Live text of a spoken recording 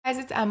Guys,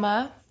 it's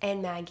Emma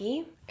and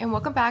Maggie, and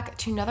welcome back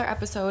to another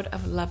episode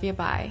of Love Ya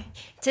Bye.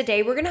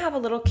 Today we're gonna have a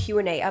little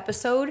Q&A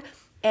episode,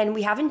 and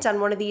we haven't done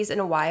one of these in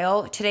a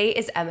while. Today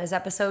is Emma's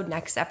episode.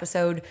 Next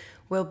episode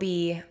will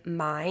be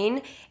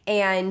mine,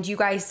 and you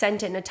guys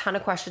sent in a ton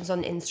of questions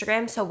on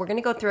Instagram, so we're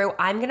gonna go through.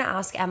 I'm gonna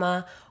ask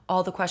Emma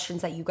all the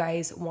questions that you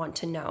guys want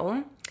to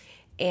know,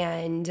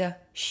 and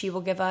she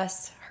will give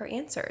us her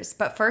answers.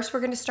 But first, we're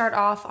going to start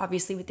off,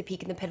 obviously, with the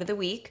peak and the pit of the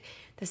week.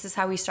 This is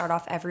how we start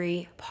off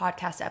every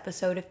podcast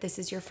episode. If this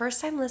is your first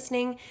time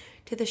listening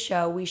to the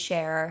show, we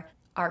share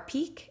our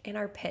peak and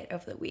our pit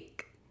of the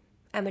week.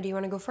 Emma, do you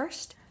want to go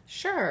first?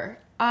 Sure.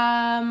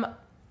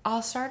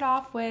 I'll start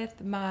off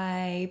with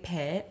my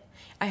pit.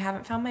 I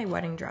haven't found my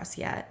wedding dress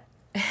yet.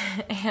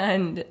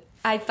 And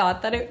I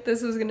thought that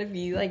this was going to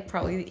be like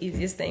probably the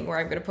easiest thing where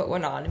I'm going to put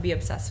one on and be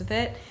obsessed with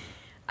it.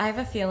 I have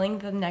a feeling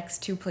the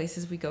next two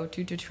places we go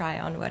to try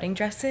on wedding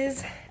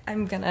dresses,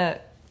 I'm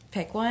gonna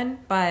pick one,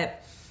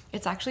 but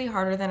it's actually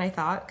harder than I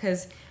thought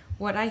because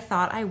what I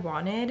thought I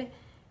wanted,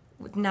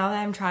 now that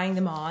I'm trying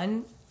them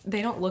on,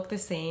 they don't look the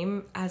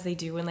same as they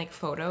do in like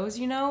photos,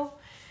 you know?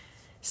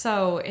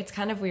 So it's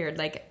kind of weird.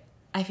 Like,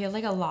 I feel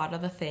like a lot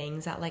of the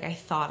things that like I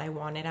thought I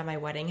wanted at my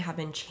wedding have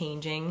been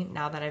changing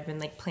now that I've been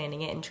like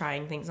planning it and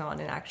trying things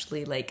on and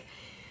actually like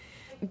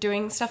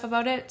doing stuff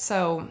about it.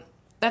 So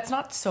that's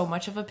not so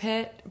much of a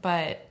pit,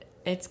 but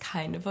it's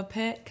kind of a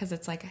pit because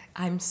it's like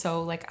I'm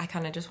so like I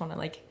kind of just want to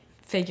like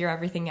figure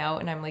everything out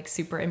and I'm like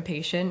super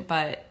impatient,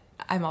 but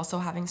I'm also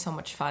having so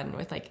much fun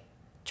with like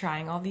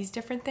trying all these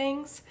different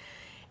things.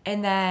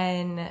 And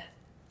then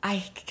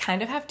I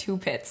kind of have two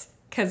pits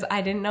because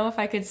I didn't know if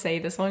I could say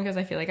this one because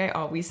I feel like I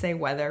always say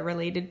weather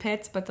related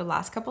pits, but the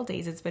last couple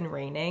days it's been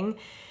raining.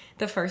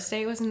 The first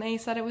day it was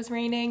nice that it was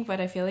raining, but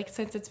I feel like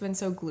since it's been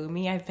so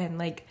gloomy, I've been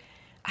like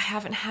I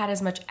haven't had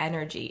as much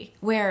energy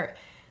where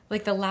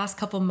like the last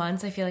couple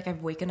months, I feel like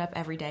I've waken up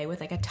every day with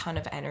like a ton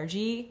of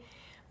energy.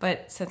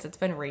 But since it's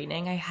been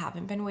raining, I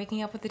haven't been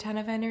waking up with a ton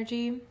of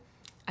energy.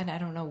 And I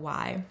don't know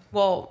why.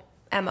 Well,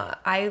 Emma,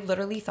 I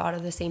literally thought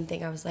of the same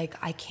thing. I was like,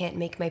 I can't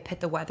make my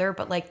pit the weather,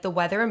 but like the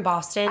weather in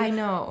Boston. I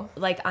know.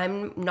 Like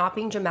I'm not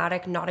being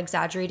dramatic, not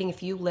exaggerating.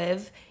 If you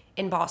live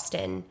in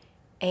Boston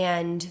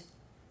and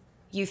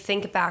you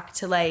think back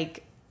to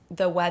like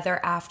the weather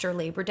after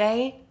Labor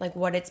Day, like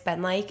what it's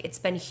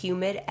been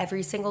humid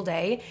every single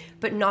day,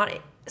 but not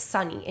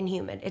sunny and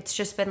humid. It's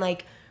just been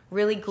like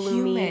really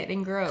gloomy, humid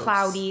and gross,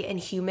 cloudy and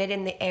humid,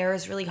 and the air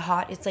is really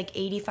hot. It's like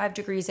 85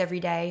 degrees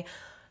every day.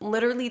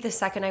 Literally the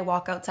second I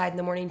walk outside in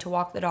the morning to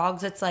walk the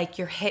dogs, it's like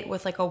you're hit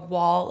with like a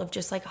wall of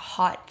just like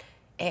hot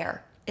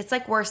air. It's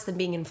like worse than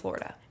being in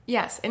Florida.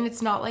 Yes, and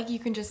it's not like you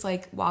can just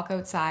like walk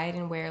outside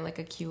and wear like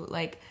a cute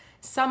like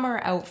summer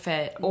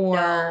outfit,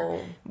 or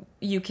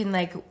you can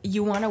like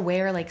you want to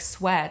wear like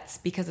sweats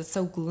because it's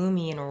so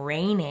gloomy and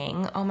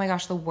raining. Oh my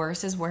gosh, the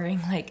worst is wearing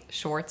like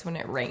shorts when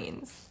it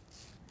rains,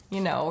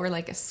 you know, or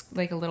like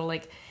a little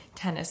like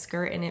tennis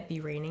skirt and it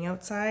be raining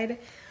outside.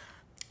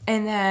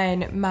 And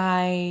then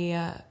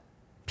my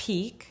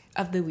peak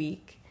of the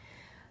week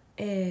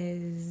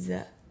is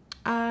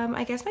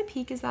I guess my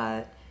peak is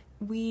that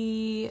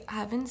Maggie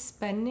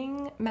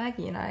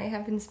and I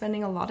have been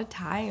spending a lot of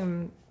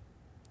time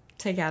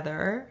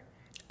together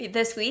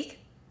this week.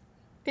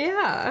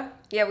 Yeah,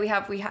 we've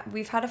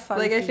had a fun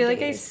like I feel days.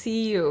 like I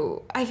see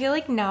you. I feel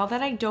like now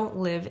that I don't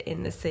live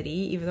in the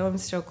city, even though I'm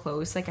still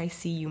close, like I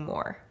see you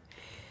more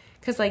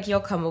because like you'll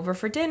come over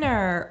for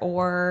dinner,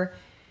 or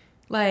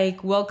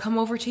like we'll come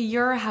over to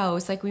your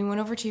house. Like we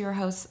went over to your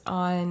house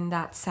on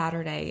that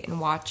Saturday and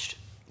watched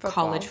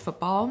college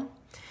football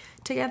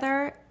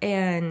together,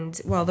 and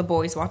well, the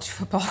boys watched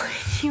football.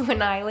 You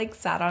and I like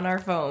sat on our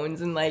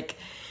phones and like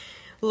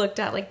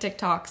looked at like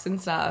TikToks and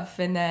stuff,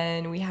 and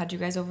then we had you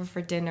guys over for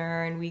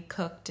dinner and we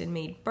cooked and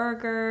made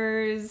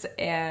burgers,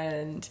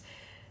 and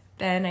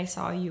then I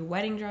saw you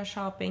wedding dress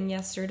shopping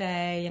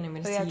yesterday, and I'm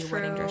going to see you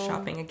wedding dress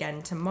shopping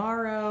again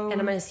tomorrow, and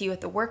I'm going to see you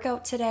at the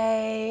workout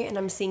today, and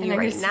I'm seeing you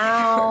right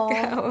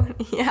now.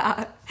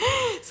 Yeah,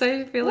 so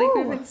I feel like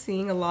we've been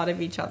seeing a lot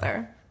of each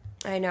other.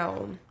 I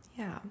know.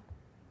 Yeah.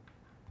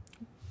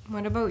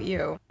 What about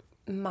you?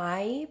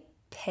 My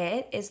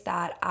pit is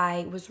that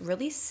I was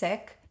really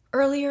sick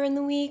earlier in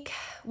the week.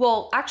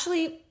 Well,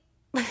 actually,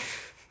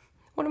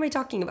 what am I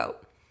talking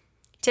about?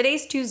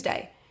 Today's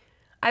Tuesday.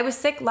 I was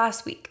sick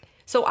last week.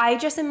 So I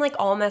just am like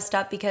all messed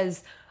up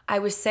because I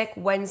was sick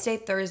Wednesday,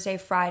 Thursday,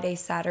 Friday,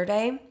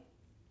 Saturday.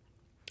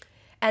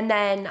 And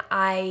then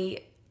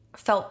I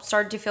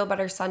started to feel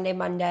better Sunday,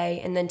 Monday,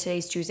 and then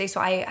today's Tuesday.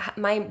 So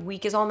my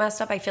week is all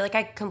messed up. I feel like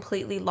I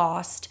completely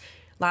lost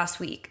last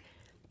week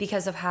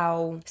because of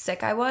how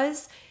sick I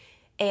was.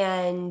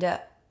 And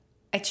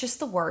it's just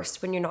the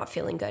worst when you're not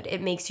feeling good.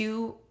 It makes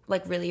you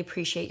like really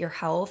appreciate your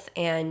health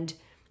and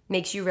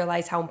makes you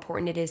realize how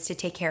important it is to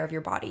take care of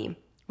your body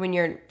when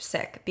you're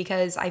sick,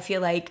 because I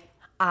feel like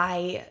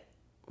I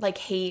like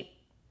hate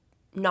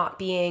not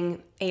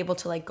being able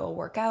to like go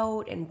work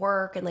out and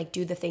work and like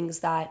do the things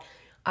that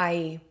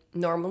I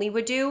normally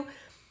would do.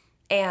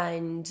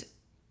 And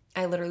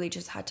I literally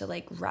just had to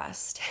like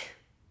rest.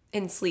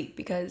 in sleep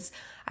because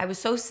I was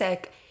so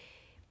sick.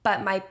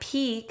 But my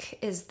peak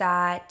is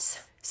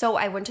that, so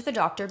I went to the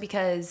doctor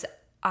because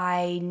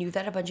I knew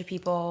that a bunch of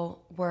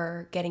people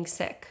were getting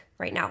sick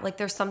right now. Like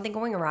there's something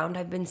going around.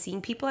 I've been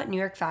seeing people at New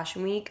York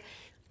Fashion Week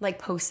like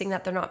posting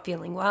that they're not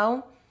feeling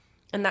well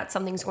and that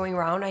something's going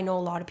around. I know a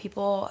lot of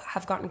people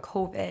have gotten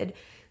COVID.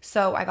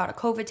 So I got a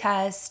COVID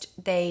test.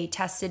 They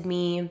tested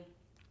me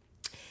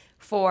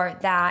for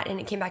that and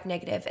it came back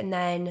negative. And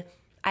then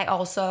I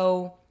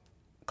also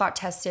got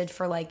tested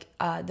for like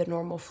the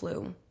normal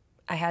flu.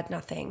 I had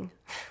nothing,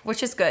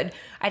 which is good.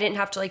 I didn't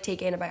have to like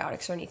take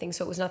antibiotics or anything.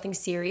 So it was nothing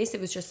serious. It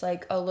was just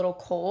like a little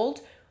cold,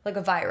 like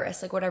a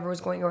virus, like whatever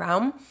was going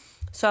around.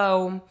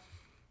 So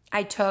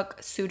I took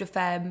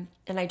Sudafed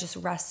and I just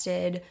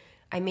rested.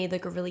 I made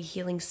like a really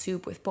healing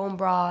soup with bone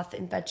broth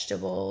and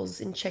vegetables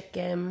and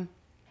chicken.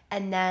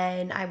 And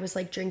then I was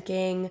like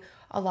drinking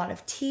a lot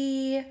of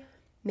tea,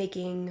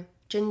 making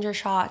ginger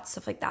shots,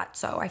 stuff like that.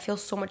 So I feel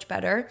so much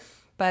better.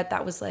 But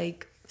that was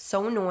like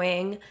so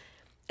annoying,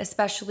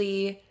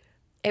 especially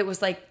it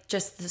was like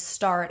just the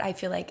start. I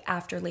feel like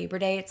after Labor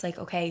Day, it's like,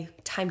 okay,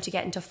 time to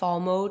get into fall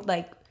mode.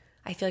 Like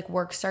I feel like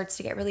work starts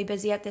to get really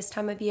busy at this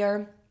time of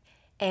year.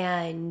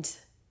 And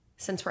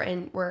since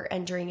we're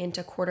entering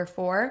into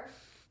Q4.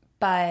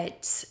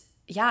 But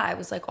yeah, I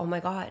was like, oh my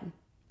God,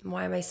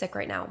 why am I sick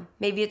right now?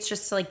 Maybe it's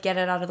just to like get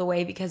it out of the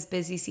way because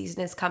busy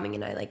season is coming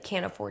and I like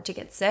can't afford to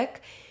get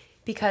sick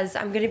because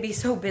I'm going to be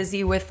so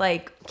busy with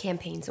like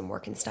campaigns and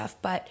work and stuff.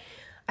 But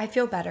I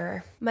feel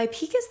better. My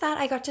peak is that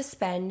I got to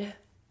spend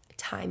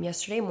time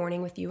yesterday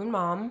morning with you and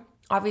Mom.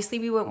 Obviously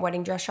we went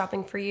wedding dress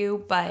shopping for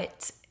you,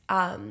 but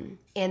and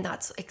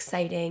that's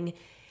exciting.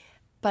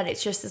 But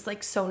it's just is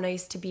like so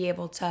nice to be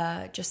able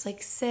to just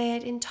like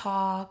sit and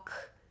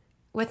talk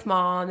with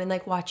Mom and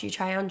like watch you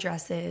try on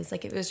dresses.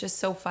 Like it was just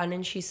so fun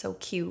and she's so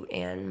cute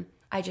and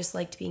I just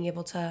liked being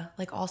able to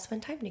like all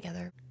spend time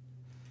together.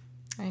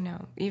 I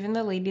know. Even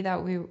the lady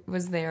that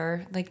was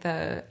there, like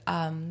the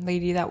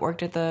lady that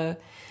worked at the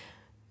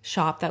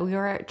shop that we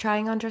were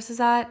trying on dresses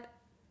at,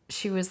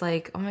 she was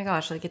like, oh my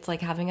gosh, like it's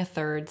like having a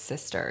third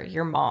sister,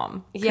 your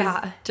mom.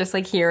 Yeah. Just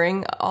like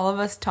hearing all of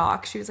us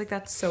talk, she was like,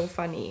 that's so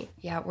funny.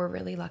 Yeah, we're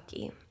really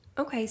lucky.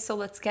 Okay, so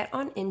let's get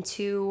on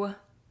into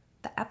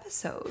the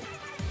episode.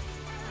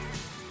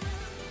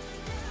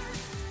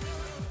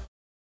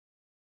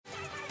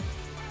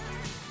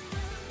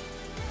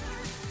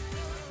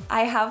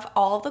 I have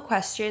all the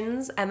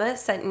questions. Emma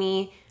sent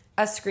me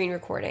a screen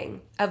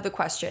recording of the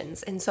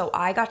questions. And so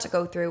I got to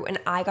go through and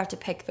I got to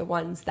pick the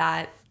ones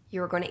that you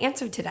were going to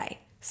answer today.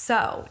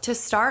 So to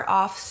start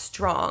off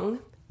strong,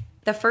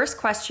 the first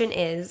question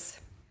is,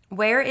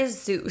 where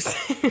is Zeus?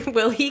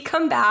 Will he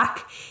come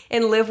back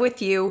and live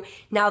with you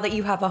now that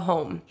you have a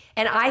home?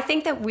 And I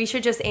think that we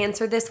should just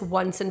answer this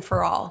once and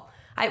for all.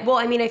 I feel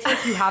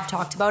like you have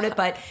talked about it,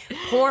 but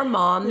poor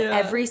Mom,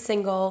 every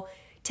single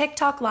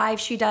TikTok live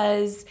she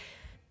does,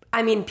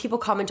 I mean, people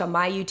comment on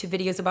my YouTube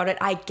videos about it.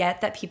 I get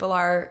that people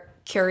are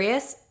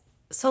curious.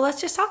 So let's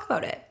just talk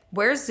about it.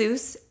 Where's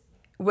Zeus?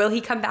 Will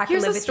he come back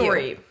and live with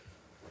you?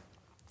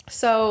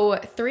 So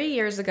 3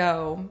 years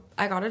ago,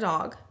 I got a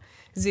dog,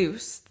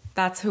 Zeus.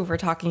 That's who we're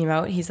talking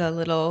about. He's a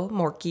little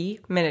Morkie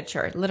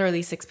miniature,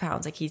 literally 6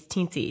 pounds. Like he's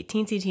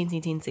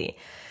teensy.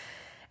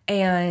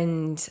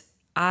 And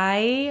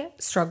I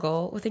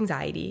struggle with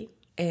anxiety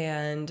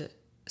and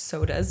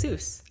so does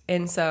Zeus.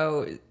 And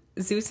so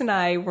Zeus and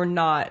I were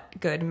not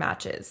good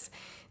matches.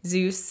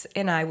 Zeus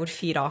and I would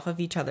feed off of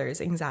each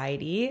other's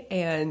anxiety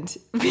and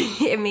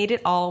it made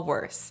it all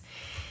worse.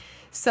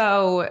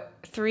 So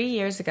 3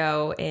 years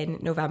ago in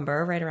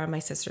November, right around my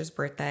sister's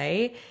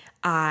birthday,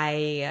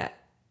 I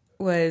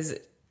was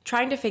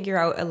trying to figure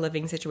out a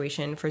living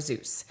situation for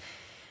Zeus.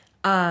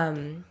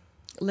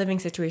 Living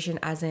situation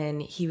as in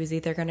he was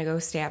either going to go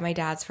stay at my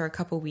dad's for a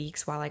couple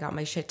weeks while I got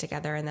my shit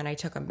together and then I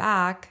took him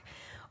back,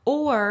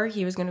 or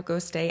he was going to go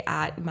stay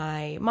at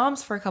my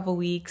mom's for a couple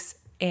weeks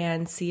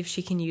and see if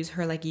she can use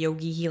her like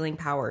yogi healing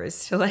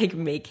powers to like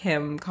make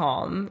him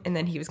calm, and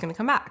then he was going to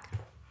come back.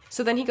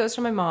 So then he goes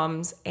to my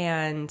mom's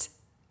and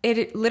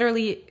it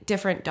literally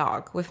different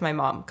dog with my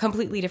mom,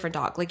 completely different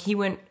dog. Like it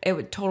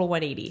would total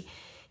 180.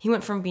 He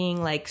went from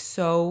being like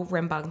so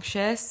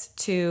rambunctious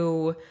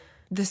to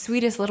the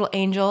sweetest little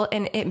angel.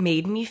 And it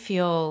made me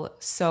feel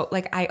so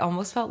like, I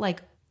almost felt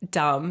like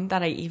dumb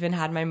that I even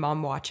had my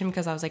mom watch him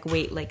because I was like,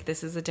 wait, like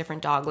this is a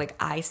different dog. Like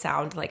I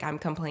sound like I'm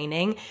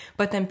complaining,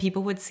 but then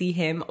people would see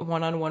him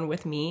one-on-one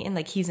with me and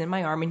like he's in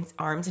my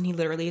arms and he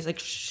literally is like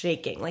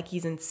shaking, like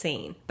he's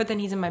insane. But then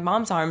he's in my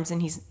mom's arms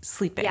and he's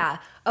sleeping. Yeah.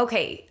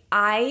 Okay.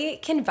 I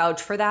can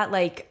vouch for that.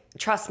 Like,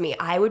 trust me,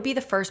 I would be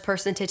the first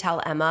person to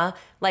tell Emma,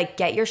 like,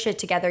 get your shit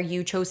together.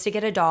 You chose to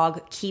get a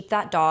dog. Keep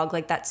that dog.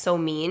 Like, that's so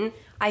mean.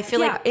 I feel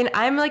like... And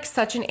I'm like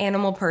such an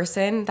animal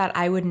person that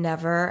I would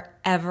never,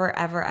 ever,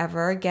 ever,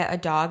 ever get a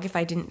dog if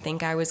I didn't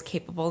think I was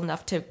capable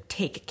enough to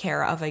take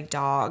care of a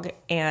dog.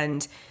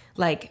 And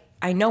like,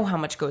 I know how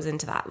much goes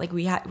into that. Like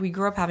we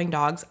grew up having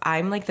dogs.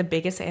 I'm like the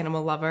biggest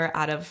animal lover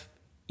out of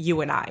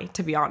you and I,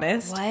 to be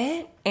honest.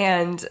 What?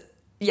 And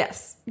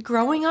Yes.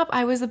 Growing up,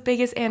 I was the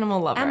biggest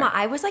animal lover. Emma,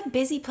 I was like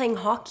busy playing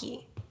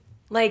hockey.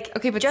 Like,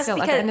 Okay, but just still,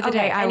 because, at the end of the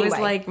day, I was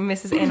anyway. like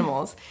Mrs.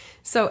 Animals.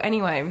 So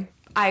anyway,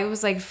 I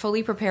was like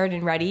fully prepared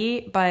and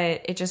ready,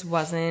 but it just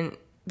wasn't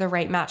the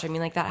right match. I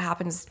mean, like that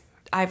happens.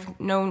 I've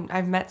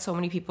met so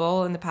many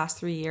people in the past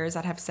 3 years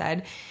that have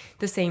said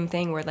the same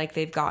thing where like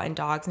they've gotten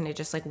dogs and it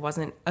just like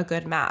wasn't a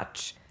good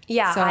match.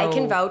 Yeah, So I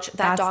can vouch. That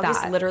that's dog is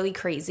that. literally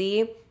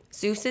crazy.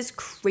 Zeus is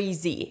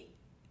crazy,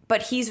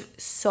 but he's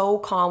so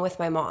calm with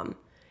my mom.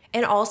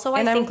 And also, I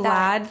And think I'm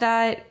glad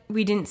that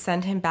we didn't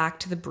send him back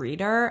to the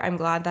breeder. I'm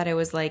glad that it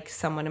was like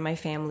someone in my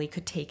family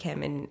could take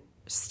him and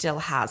still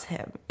has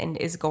him and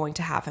is going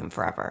to have him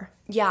forever.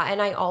 yeah, and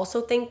I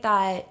also think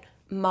that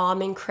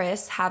mom and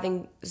Chris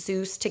having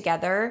Zeus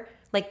together,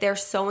 like they're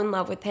so in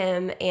love with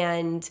him,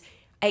 and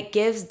it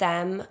gives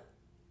them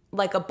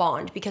like a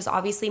bond because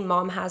obviously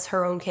mom has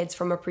her own kids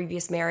from a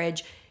previous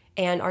marriage,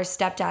 and our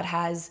stepdad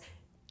has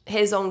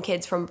his own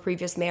kids from a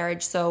previous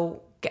marriage.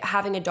 So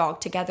having a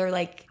dog together,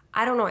 like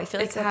I don't know, I feel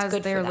like It that's has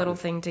good their for them. little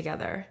thing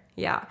together.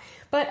 Yeah.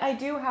 But I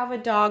do have a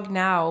dog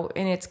now,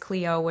 and it's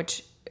Cleo,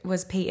 which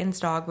was Peyton's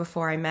dog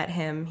before I met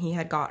him. He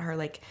had got her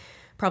like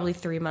probably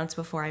 3 months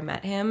before I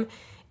met him.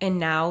 And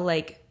now,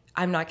 like,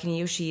 I'm not kidding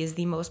you, she is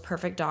the most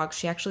perfect dog.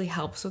 She actually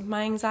helps with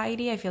my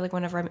anxiety. I feel like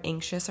whenever I'm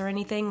anxious or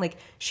anything, like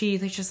she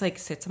like, just like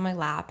sits on my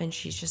lap and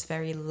she's just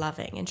very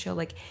loving, and she'll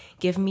like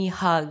give me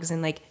hugs,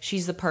 and like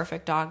she's the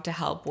perfect dog to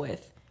help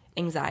with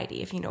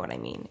anxiety, if you know what I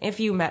mean. If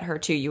you met her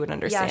too, you would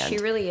understand. Yeah, she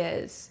really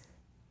is.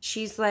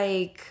 She's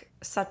like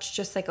such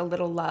just like a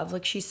little love.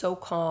 Like she's so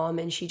calm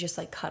and she just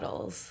like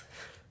cuddles.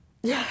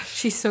 Yeah,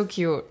 she's so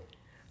cute.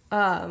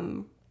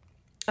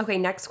 Okay,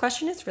 next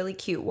question is really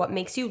cute. What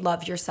makes you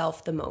love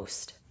yourself the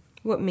most?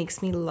 What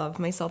makes me love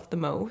myself the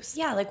most?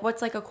 Yeah, like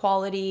what's like a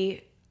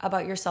quality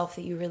about yourself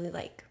that you really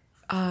like?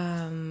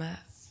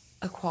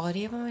 A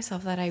quality about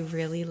myself that I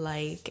really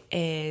like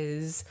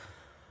is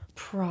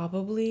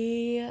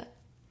probably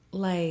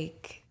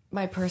like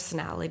my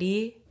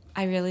personality.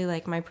 I really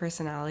like my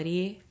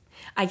personality.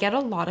 I get a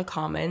lot of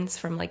comments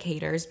from like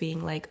haters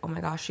being like, oh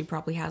my gosh, she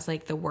probably has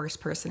like the worst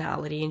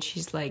personality and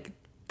she's like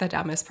the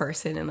dumbest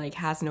person and like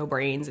has no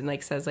brains, and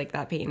like says like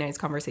that Peyton and I's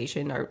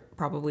conversation are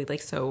probably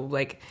like so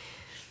like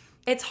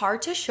It's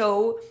hard to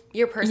show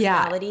your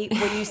personality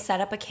when you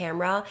set up a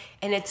camera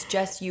and it's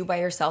just you by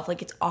yourself.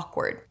 Like it's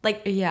awkward.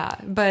 Like yeah,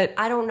 but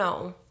I don't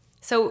know.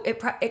 So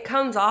it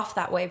comes off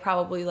that way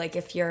probably like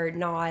if you're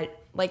not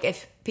like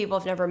if people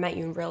have never met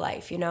you in real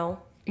life, you know?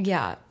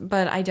 yeah,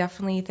 but I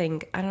definitely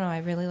think, I don't know, I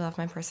really love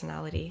my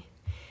personality.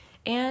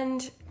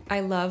 And I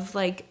love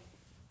like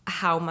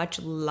how much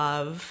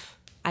love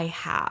I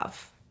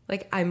have.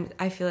 Like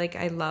I feel like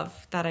I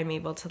love that I'm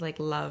able to like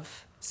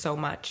love so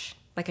much.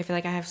 Like I feel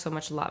like I have so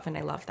much love, and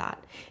I love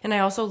that. And I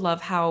also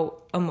love how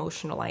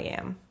emotional I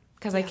am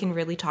because I can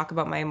really talk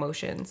about my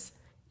emotions.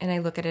 And I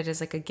look at it as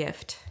like a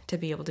gift to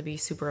be able to be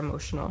super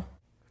emotional.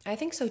 I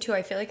think so too.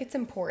 I feel like it's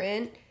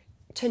important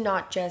to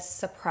not just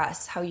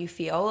suppress how you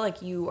feel.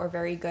 Like you are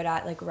very good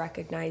at like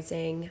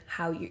recognizing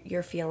how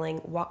you're feeling,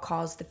 what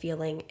caused the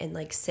feeling, and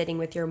like sitting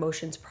with your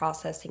emotions,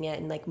 processing it,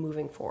 and like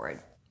moving forward.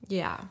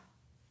 Yeah.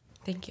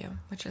 Thank you,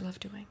 which I love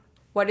doing.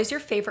 What is your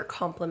favorite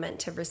compliment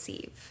to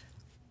receive?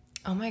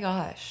 Oh my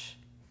gosh.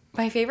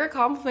 My favorite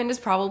compliment is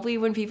probably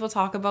when people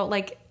talk about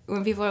like,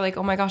 when people are like,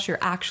 oh my gosh, you're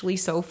actually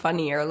so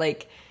funny, or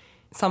like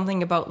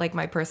something about like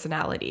my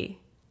personality,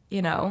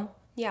 you know?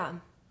 Yeah.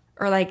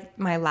 Or like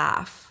my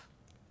laugh.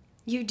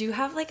 You do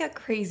have like a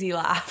crazy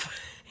laugh.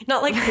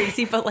 Not like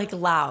crazy, but like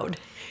loud.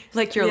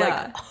 Like you're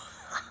Yeah. like,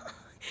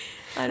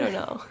 I don't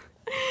know.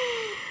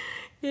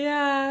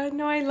 Yeah,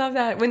 no, I love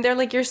that. When they're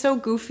like, you're so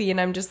goofy,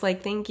 and I'm just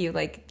like, thank you.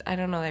 Like, I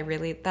don't know, I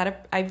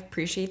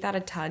appreciate that a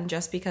ton,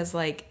 just because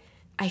like,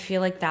 I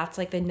feel like that's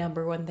like the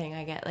number one thing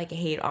I get like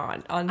hate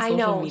on I social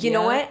know. media. You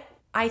know what?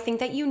 I think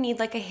that you need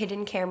like a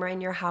hidden camera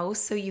in your house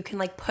so you can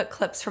like put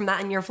clips from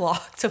that in your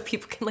vlog so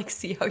people can like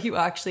see how you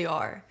actually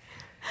are.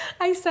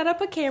 I set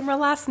up a camera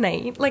last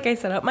night. Like I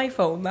set up my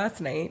phone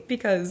last night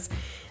because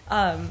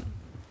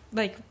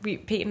like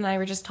Peyton and I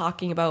were just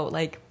talking about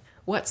like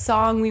what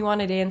song we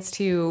want to dance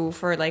to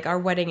for like our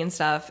wedding and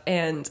stuff,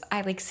 and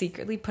I like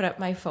secretly put up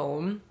my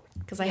phone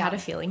because I had a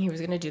feeling he was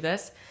going to do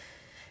this.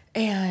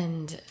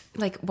 And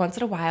like once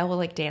in a while we'll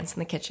like dance in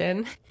the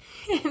kitchen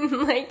and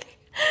like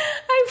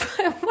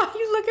why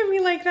you look at me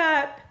like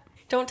that?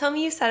 Don't tell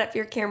me you set up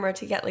your camera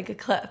to get like a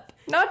clip.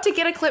 Not to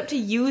get a clip to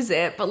use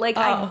it, but like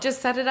I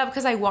just set it up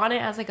because I want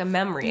it as like a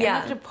memory. Yeah. I'm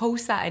not gonna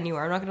post that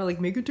anywhere. I'm not gonna like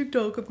make a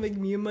TikTok of like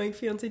me and my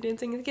fiance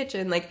dancing in the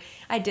kitchen. Like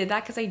I did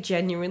that because I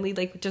genuinely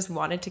like just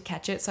wanted to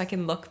catch it so I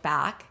can look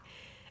back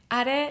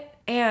at it.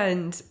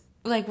 And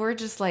like we're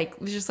just like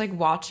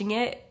watching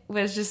it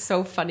was just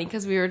so funny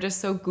because we were just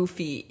so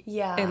goofy.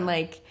 Yeah. And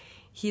like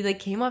he like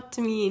came up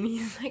to me and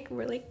he's like,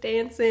 we're like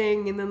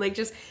dancing, and then like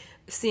just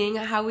seeing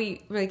how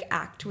we like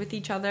act with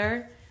each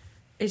other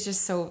is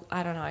just so,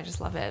 I don't know, I just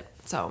love it.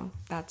 So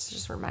that's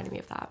just reminding me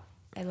of that.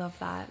 I love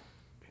that.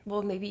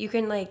 Well, maybe you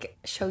can like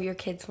show your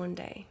kids one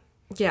day.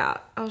 Yeah,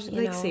 I'll just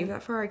You know? save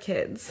that for our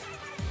kids.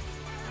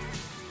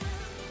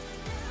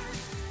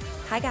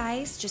 Hi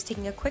guys, just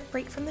taking a quick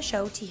break from the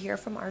show to hear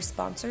from our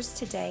sponsors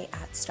today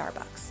at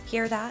Starbucks.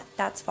 Hear that?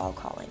 That's fall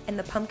calling. And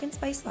the pumpkin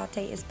spice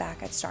latte is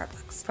back at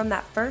Starbucks. From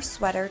that first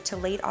sweater to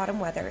late autumn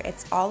weather,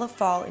 it's all of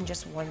fall in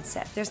just one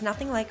sip. There's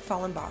nothing like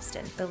fall in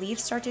Boston. The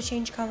leaves start to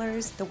change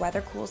colors, the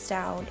weather cools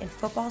down, and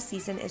football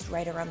season is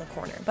right around the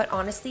corner. But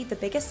honestly, the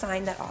biggest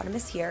sign that autumn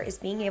is here is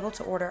being able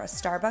to order a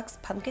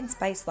Starbucks pumpkin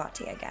spice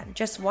latte again.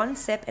 Just one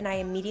sip and I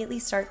immediately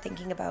start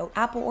thinking about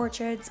apple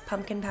orchards,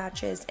 pumpkin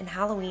patches, and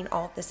Halloween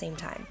all at the same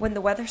time. When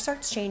the weather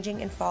starts changing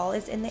and fall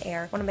is in the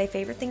air, one of my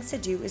favorite things to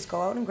do is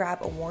go out and grab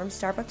a warm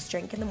Starbucks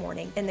drink in the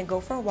morning and then go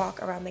for a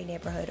walk around my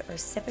neighborhood or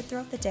sip it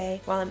throughout the day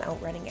while I'm out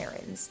running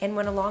errands. And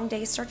when a long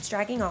day starts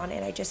dragging on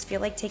and I just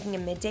feel like taking a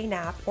midday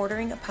nap,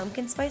 ordering a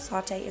pumpkin spice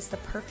latte is the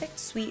perfect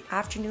sweet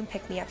afternoon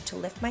pick-me-up to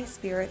lift my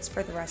spirits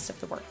for the rest of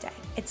the workday.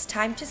 It's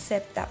time to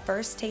sip that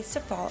first taste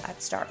of fall at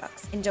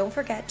Starbucks. And don't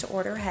forget to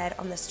order ahead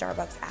on the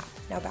Starbucks app.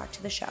 Now back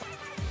to the show.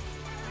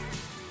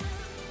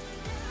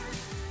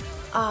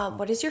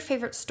 What is your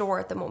favorite store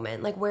at the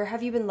moment? Like, where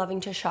have you been loving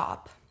to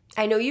shop?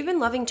 I know you've been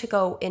loving to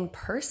go in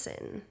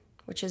person,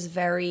 which is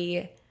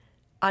very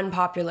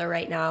unpopular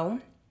right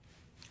now.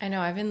 I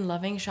know, I've been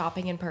loving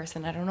shopping in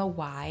person. I don't know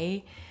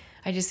why.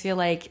 I just feel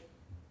like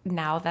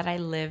now that I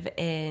live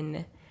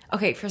in...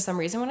 Okay, for some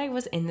reason when I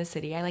was in the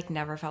city, I like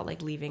never felt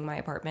like leaving my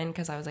apartment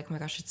because I was like, oh my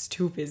gosh, it's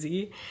too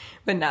busy.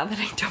 But now that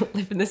I don't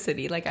live in the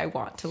city, like I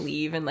want to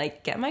leave and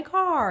like get in my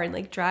car and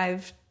like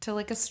drive to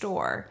like a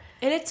store.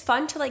 And it's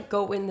fun to like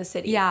go in the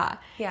city. Yeah.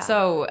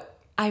 So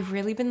I've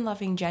really been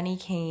loving Jenny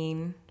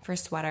Kane for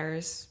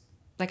sweaters.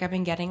 Like I've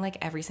been getting like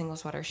every single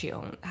sweater she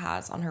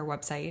has on her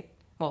website.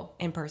 Well,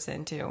 in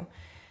person too.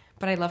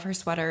 But I love her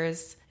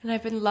sweaters. And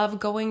I've been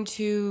going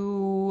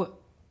to,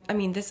 I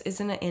mean, this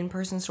isn't an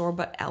in-person store,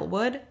 but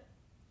Elwood.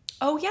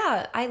 Oh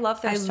yeah, I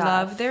love their stuff.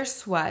 I love their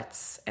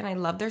sweats and I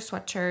love their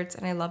sweatshirts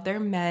and I love their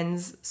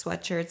men's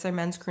sweatshirts. Their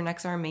men's crew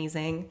necks are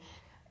amazing.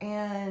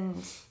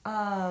 And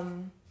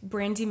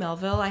Brandy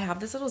Melville, I have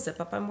this little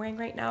zip up I'm wearing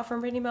right now from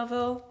Brandy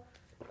Melville.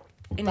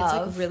 And It's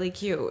like really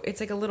cute.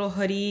 It's like a little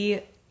hoodie,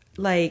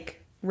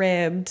 like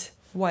ribbed,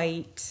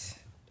 white.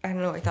 I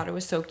don't know, I thought it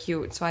was so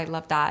cute. So I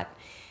love that.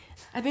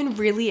 I've been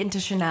really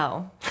into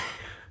Chanel.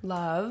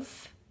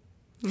 Love.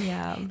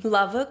 Yeah.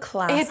 Love a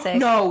classic.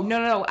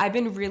 No. I've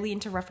been really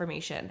into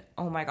Reformation.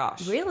 Oh my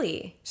gosh.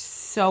 Really?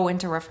 So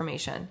into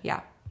Reformation. Yeah.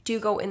 Do you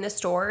go in the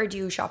store or do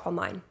you shop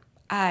online?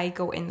 I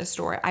go in the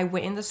store. I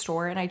went in the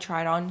store and I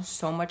tried on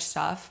so much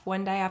stuff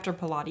one day after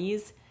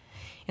Pilates.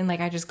 And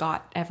like I just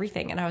got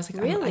everything. And I was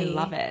like, really? I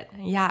love it.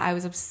 Yeah, I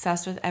was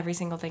obsessed with every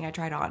single thing I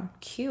tried on.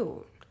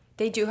 Cute.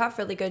 They do have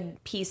really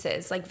good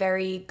pieces, like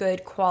very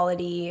good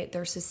quality.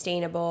 They're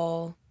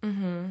sustainable.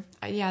 Mm-hmm.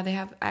 Yeah, they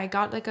have. I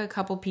got like a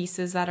couple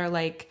pieces that are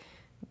like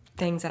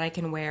things that I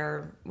can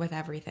wear with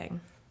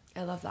everything.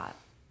 I love that.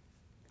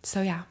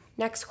 So yeah.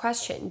 Next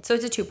question. So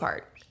it's a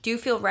two-part. Do you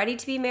feel ready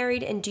to be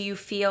married? And do you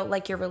feel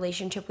like your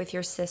relationship with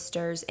your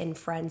sisters and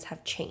friends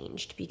have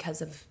changed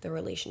because of the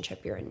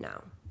relationship you're in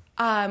now?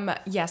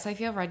 Yes, I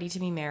feel ready to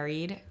be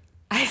married.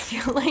 I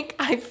feel like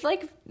I've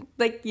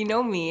like you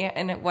know me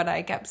and what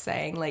I kept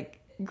saying, like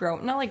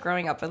not like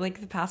growing up, but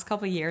like the past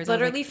couple of years.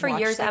 Literally for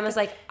years, Emma's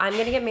like, I'm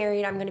gonna get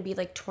married. I'm gonna be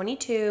like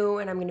 22,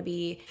 and I'm gonna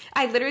be.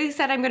 I literally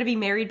said I'm gonna be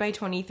married by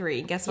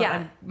 23. Guess what?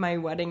 Yeah. My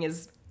wedding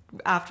is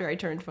after I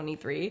turn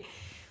 23.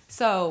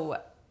 So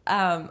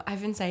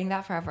I've been saying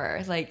that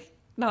forever. Like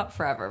not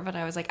forever, but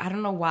I was like, I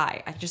don't know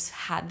why. I just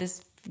had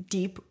this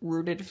deep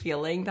rooted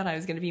feeling that I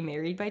was going to be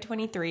married by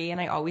 23, and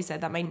I always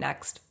said that my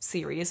next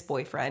serious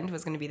boyfriend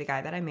was going to be the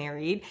guy that I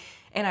married,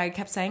 and I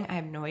kept saying I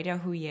have no idea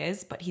who he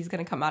is, but he's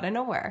going to come out of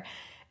nowhere,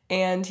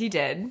 and he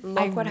did.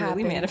 Look what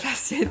happened.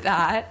 Manifested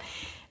that.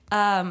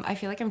 I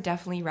feel like I'm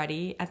definitely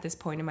ready at this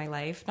point in my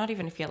life. Not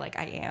even feel like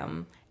I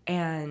am,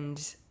 and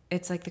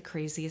it's like the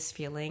craziest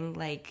feeling.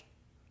 Like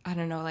I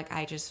don't know, like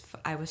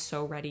I was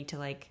so ready to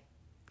like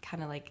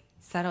kind of like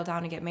settle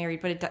down and get married,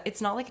 but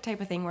it's not like a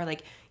type of thing where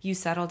like you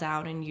settle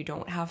down and you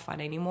don't have fun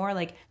anymore.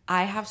 Like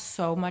I have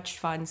so much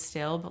fun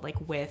still, but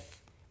like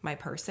with my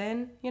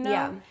person, you know?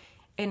 Yeah.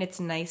 And it's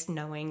nice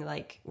knowing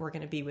like we're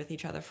gonna be with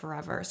each other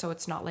forever. So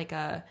it's not like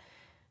a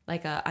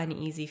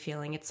uneasy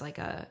feeling. It's like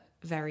a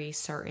very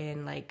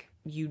certain, like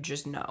you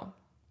just know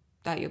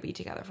that you'll be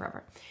together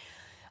forever.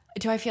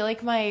 Do I feel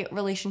like my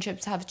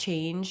relationships have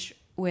changed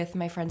with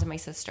my friends and my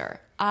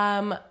sister?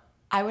 I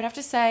would have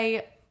to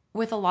say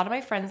with a lot of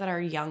my friends that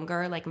are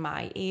younger, like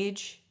my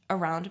age,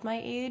 around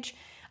my age,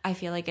 I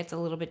feel like it's a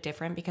little bit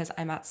different because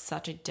I'm at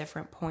such a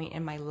different point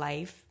in my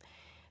life.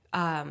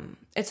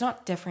 It's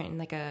not different in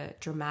like a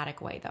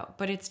dramatic way though,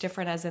 but it's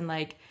different as in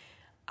like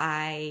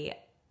I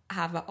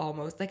have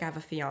I have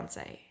a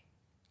fiance.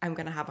 I'm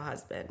gonna have a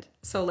husband.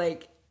 So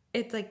like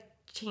it's like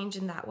changed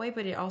in that way,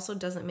 but it also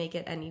doesn't make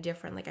it any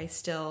different. Like I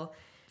still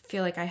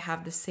feel like I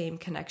have the same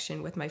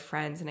connection with my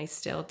friends and I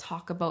still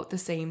talk about the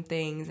same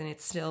things, and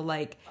it's still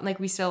like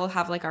we still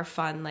have like our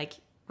fun like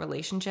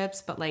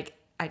relationships, but like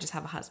I just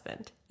have a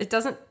husband. It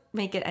doesn't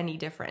make it any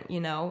different, you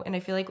know? And I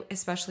feel like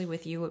especially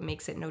with you, it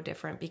makes it no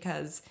different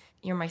because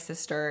you're my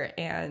sister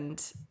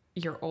and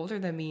you're older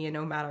than me, and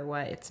no matter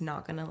what, it's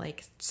not gonna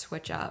like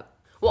switch up.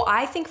 Well,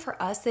 I think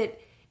for us,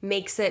 it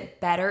makes it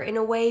better in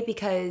a way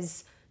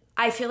because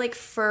I feel like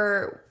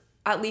for,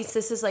 at least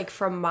this is like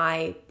from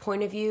my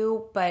point of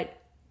view,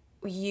 but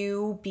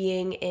you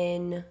being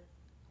in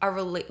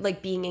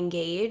like being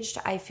engaged,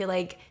 I feel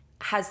like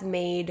has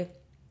made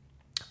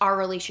our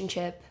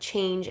relationship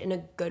change in a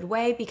good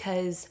way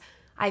because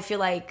I feel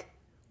like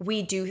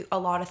we do a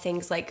lot of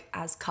things like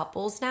as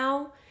couples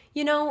now,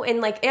 you know,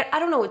 and like, I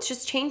don't know, it's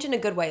just changed in a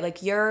good way. Like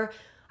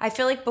I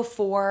feel like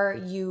before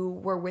you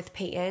were with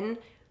Peyton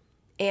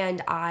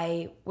and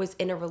I was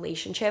in a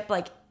relationship,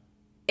 like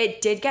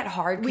it did get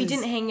hard. We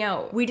didn't hang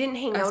out. We didn't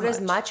hang out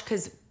as much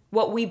because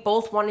what we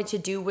both wanted to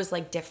do was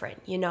like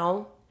different, you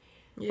know?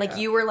 Yeah. Like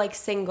you were like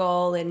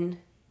single and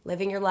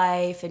living your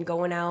life and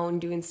going out and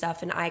doing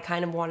stuff, and I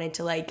kind of wanted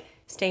to like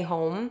stay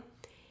home.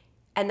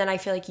 And then I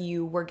feel like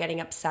you were getting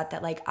upset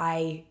that like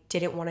I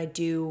didn't want to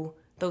do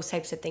those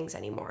types of things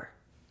anymore.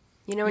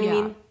 You know what I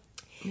mean?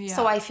 Yeah.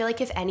 So I feel like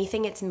if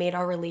anything, it's made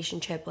our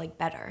relationship like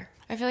better.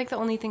 I feel like the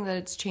only thing that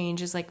it's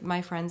changed is like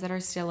my friends that are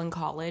still in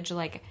college,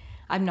 like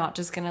I'm not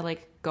just gonna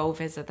like go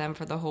visit them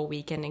for the whole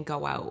weekend and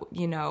go out,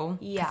 you know?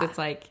 Yeah. Because it's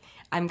like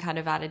I'm kind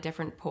of at a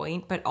different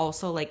point, but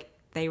also like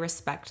they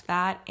respect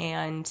that.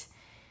 And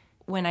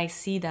when I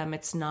see them,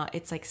 it's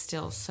like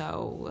still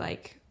so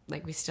like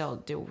we still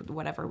do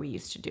whatever we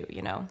used to do,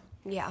 you know?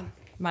 Yeah.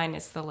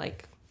 Minus the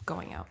like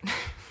going out.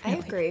 I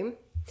agree.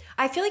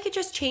 I feel like it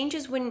just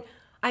changes when,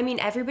 I mean,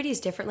 everybody's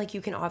different. Like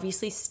you can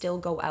obviously still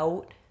go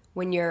out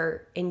when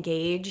you're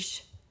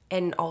engaged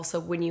and also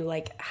when you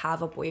like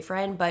have a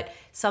boyfriend, but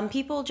some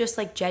people just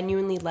like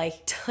genuinely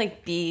like to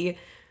like be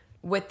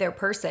with their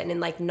person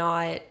and like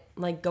not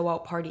like go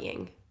out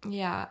partying.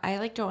 Yeah, I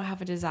like don't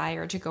have a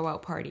desire to go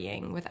out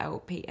partying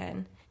without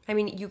Peyton. I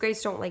mean, you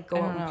guys don't like go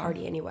out and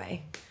party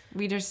anyway.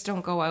 We just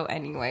don't go out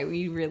anyway.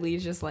 We really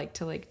just like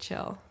to like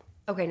chill.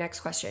 Okay, next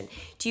question.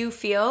 Do you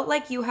feel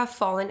like you have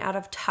fallen out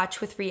of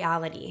touch with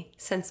reality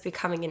since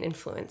becoming an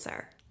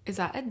influencer? Is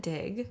that a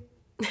dig?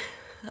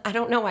 I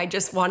don't know. I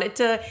just wanted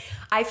to,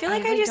 I feel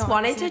like I just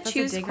wanted to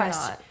choose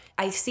questions.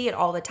 I see it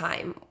all the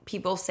time.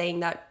 People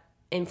saying that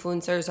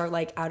influencers are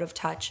like out of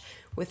touch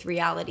with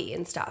reality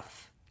and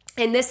stuff.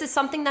 And this is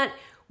something that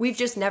we've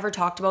just never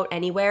talked about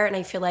anywhere. And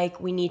I feel like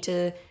we need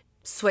to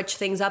switch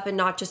things up and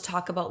not just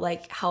talk about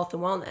like health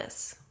and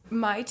wellness.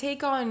 My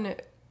take on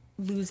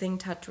losing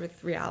touch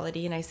with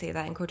reality, and I say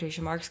that in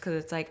quotation marks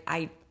because it's like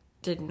I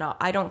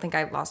don't think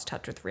I've lost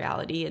touch with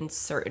reality in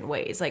certain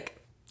ways. Like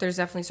there's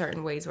definitely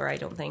certain ways where I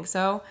don't think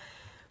so.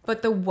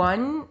 But the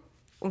one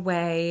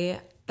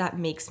way that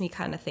makes me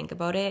kind of think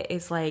about it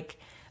is like,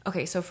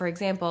 okay, so for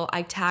example,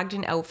 I tagged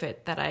an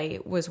outfit that I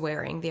was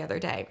wearing the other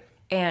day.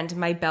 And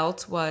my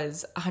belt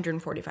was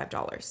 $145.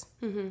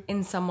 Mm-hmm.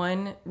 And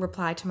someone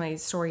replied to my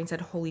story and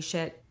said, holy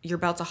shit, your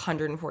belt's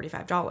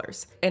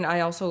 $145. And I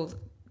also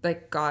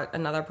like got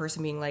another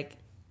person being like,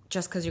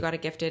 just because you got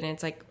it gifted and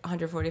it's like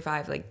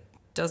 $145, like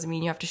doesn't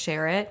mean you have to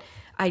share it.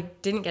 I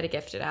didn't get it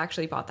gifted. I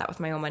actually bought that with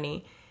my own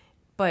money.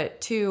 But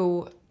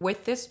two,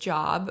 with this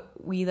job,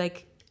 we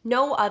like...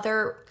 No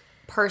other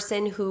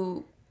person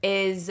who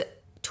is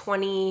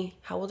 20,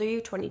 how old are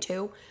you?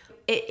 22?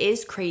 It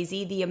is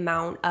crazy the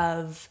amount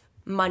of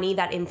money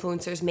that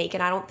influencers make,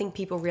 and I don't think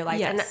people realize.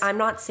 Yes. And I'm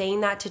not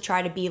saying that to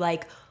try to be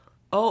like,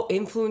 oh,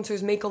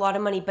 influencers make a lot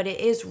of money, but it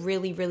is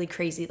really, really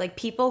crazy. Like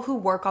people who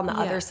work on the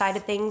other side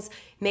of things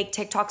make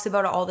TikToks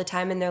about it all the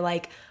time, and they're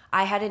like,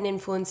 I had an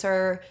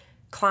influencer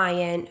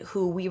client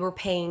who we were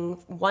paying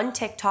one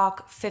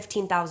TikTok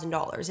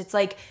 $15,000. It's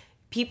like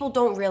people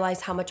don't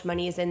realize how much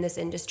money is in this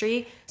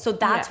industry. So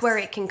that's where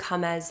it can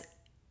come as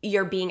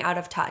you're being out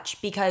of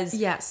touch because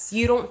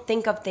you don't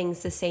think of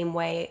things the same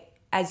way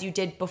as you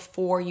did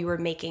before you were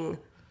making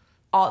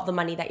all the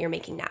money that you're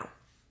making now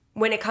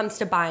when it comes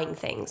to buying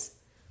things.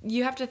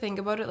 You have to think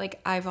about it. Like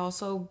I've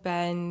also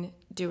been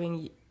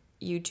doing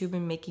YouTube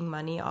and making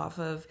money off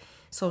of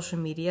social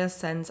media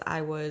since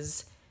I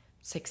was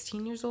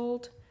 16 years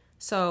old.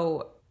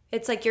 So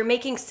it's like you're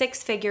making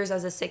six figures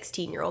as a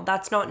 16-year-old.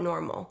 That's not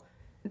normal.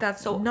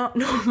 That's so not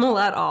normal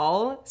at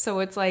all.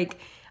 So it's like,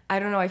 I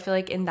don't know. I feel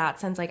like in that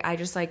sense, like I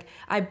just like,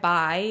 I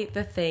buy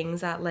the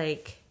things that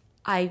like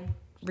I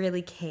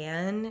really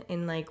can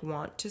and like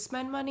want to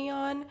spend money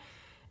on.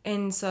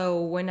 And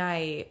so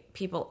when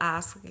people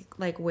ask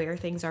like where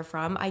things are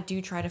from, I do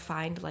try to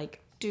find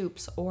like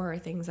dupes or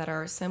things that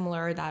are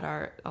similar that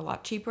are a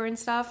lot cheaper and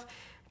stuff.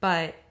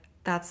 But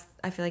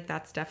I feel like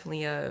that's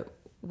definitely a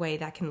way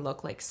that can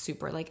look like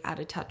super like out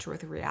of touch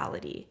with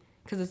reality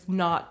because it's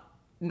not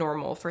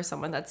normal for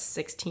someone that's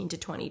 16 to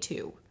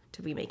 22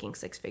 to be making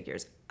six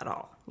figures at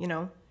all, you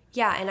know?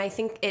 Yeah, and I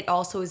think it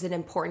also is an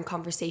important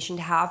conversation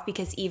to have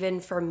because even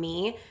for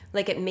me,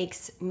 like it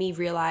makes me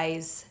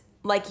realize,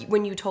 like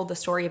when you told the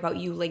story about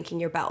you linking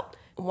your belt.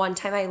 One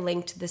time I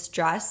linked this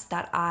dress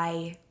that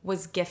I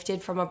was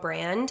gifted from a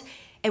brand,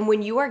 and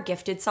when you are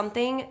gifted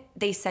something,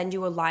 they send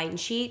you a line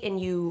sheet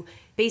and you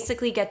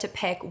basically get to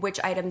pick which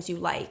items you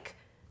like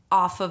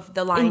off of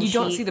the line sheet. And you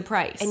don't see the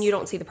price. And you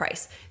don't see the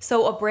price.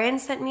 So a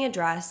brand sent me a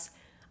dress.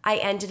 I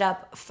ended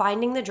up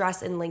finding the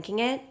dress and linking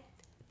it.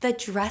 The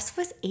dress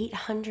was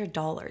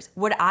 $800.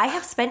 Would I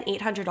have spent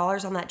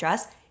 $800 on that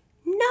dress?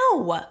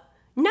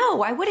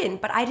 No, I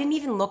wouldn't. But I didn't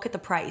even look at the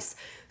price.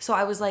 So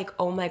I was like,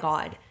 oh my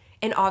God.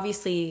 And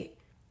obviously,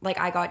 like,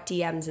 I got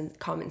DMs and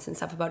comments and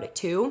stuff about it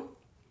too.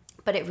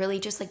 But it really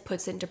just like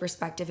puts it into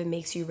perspective and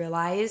makes you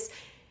realize,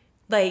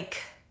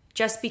 like,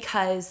 just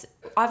because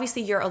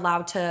obviously you're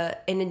allowed to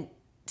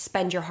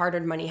spend your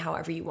hard-earned money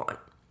however you want.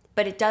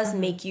 But it does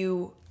make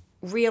you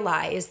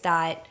realize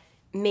that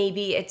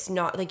maybe it's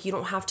not like you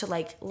don't have to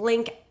like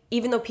link,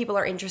 even though people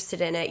are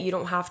interested in it, you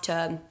don't have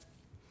to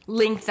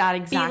link that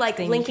exact be like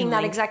thing. linking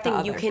that exact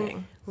thing. You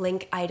can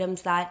link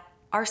items that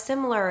are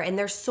similar, and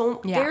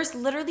there's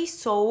literally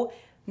so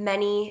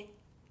many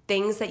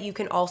things that you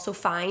can also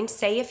find.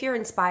 Say if you're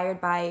inspired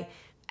by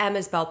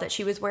Emma's belt that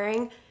she was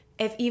wearing,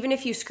 even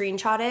if you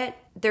screenshot it,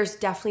 there's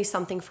definitely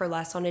something for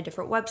less on a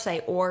different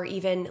website, or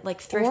even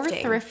like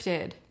thrifting. Or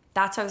thrifted.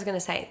 That's what I was gonna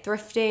say.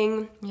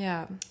 Thrifting.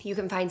 Yeah. You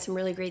can find some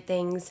really great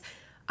things.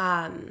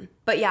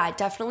 But yeah, it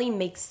definitely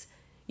makes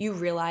you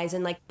realize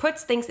and like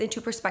puts things into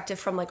perspective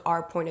from like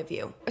our point of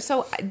view.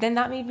 So then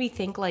that made me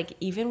think, like,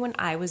 even when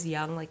I was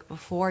young, like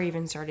before I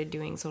even started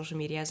doing social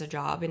media as a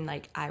job, and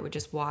like I would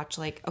just watch,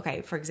 like,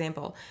 okay, for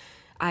example,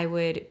 I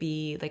would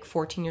be like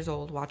 14 years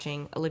old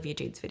watching Olivia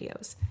Jade's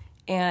videos,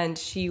 and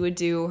she would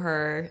do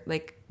her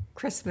like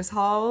Christmas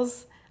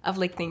hauls of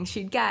like things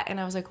she'd get, and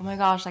I was like, oh my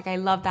gosh, like I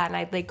love that. And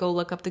I'd like go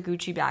look up the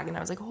Gucci bag, and I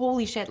was like,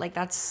 holy shit, like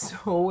that's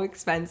so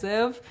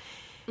expensive.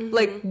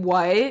 Like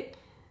what?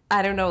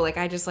 I don't know, like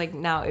I just like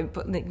now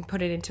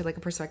put it into like a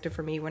perspective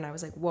for me when I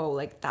was like, whoa,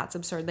 like that's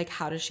absurd. Like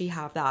how does she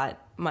have that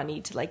money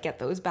to like get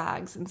those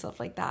bags and stuff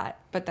like that?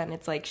 But then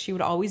it's like she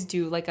would always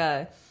do like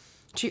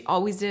she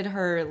always did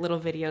her little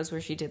videos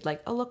where she did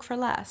like a look for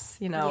less,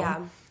 you know?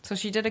 Yeah. So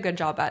she did a good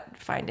job at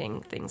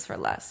finding things for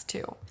less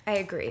too. I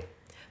agree.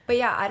 But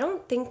yeah, I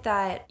don't think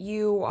that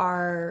you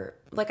are,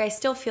 like, I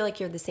still feel like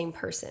you're the same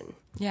person.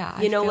 Yeah.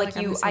 You know, like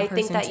I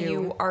think that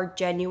you are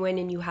genuine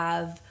and you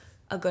have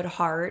a good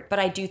heart, but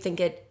I do think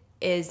it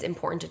is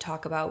important to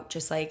talk about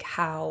just like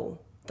how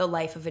the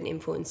life of an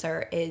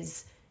influencer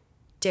is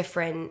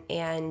different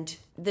and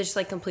just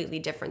like completely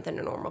different than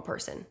a normal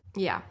person.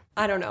 Yeah.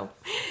 I don't know.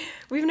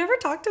 We've never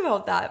talked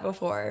about that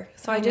before.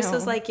 So I just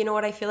was like, you know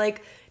what? I feel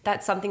like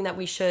that's something that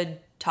we should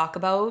talk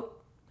about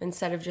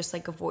instead of just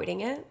like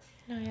avoiding it.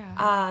 Oh,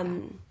 yeah.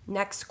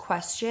 Next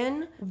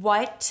question.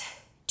 What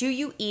do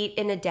you eat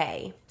in a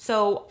day?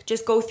 So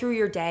just go through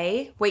your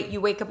day. You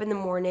wake up in the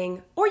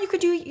morning, or you could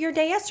do your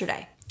day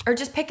yesterday. Or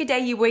just pick a day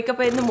you wake up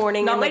in the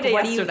morning. Not and my like, day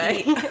what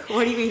yesterday. Do you eat?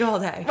 What do you eat all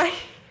day?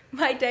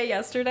 My day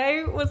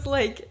yesterday was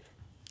like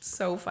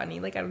so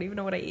funny. Like I don't even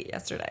know what I ate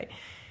yesterday.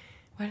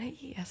 What did I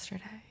eat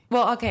yesterday?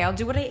 Well, okay, I'll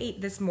do what I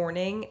ate this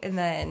morning, and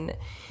then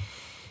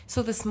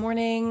so this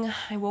morning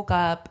I woke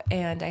up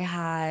and I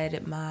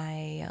had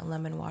my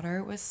lemon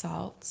water with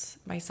salt,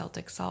 my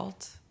Celtic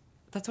salt.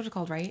 That's what it's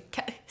called, right?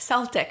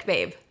 Celtic,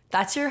 babe.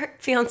 That's your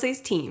fiance's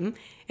team.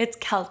 It's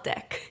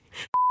Celtic.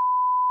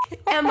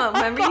 Emma,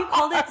 remember you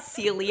called it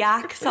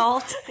celiac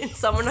salt? And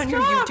someone on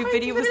your YouTube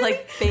video was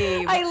like,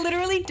 babe. I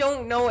literally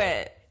don't know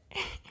it.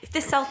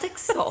 The Celtic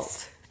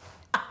salt.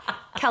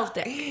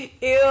 Celtic.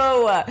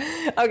 Ew.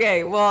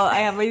 Okay, well, I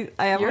have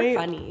my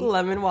funny.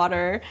 lemon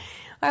water.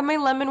 I have my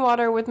lemon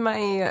water with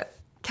my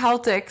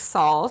Celtic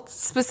salt,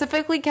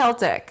 specifically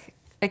Celtic.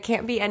 It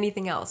can't be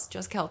anything else,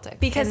 just Celtic.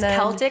 Because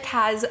Celtic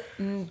has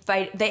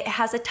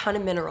a ton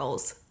of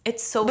minerals.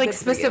 It's so like good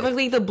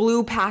specifically the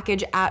blue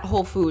package at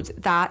Whole Foods,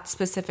 that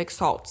specific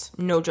salt.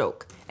 No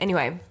joke.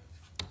 Anyway,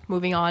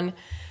 moving on.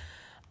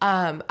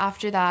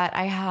 After that,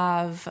 I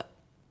have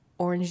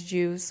orange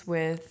juice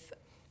with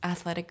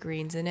athletic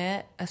greens in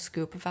it.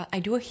 I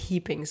do a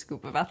heaping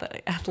scoop of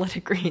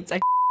athletic greens. I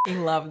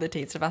love the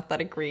taste of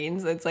athletic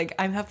greens. It's like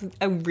I have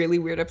a really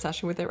weird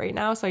obsession with it right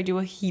now. So I do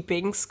a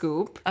heaping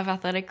scoop of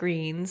athletic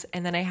greens,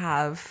 and then I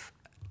have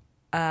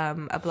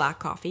a black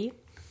coffee.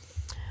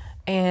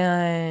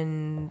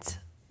 And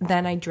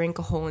then I drink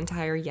a whole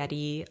entire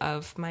Yeti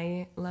of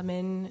my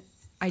lemon.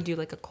 I do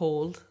like a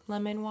cold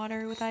lemon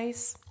water with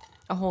ice,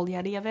 a whole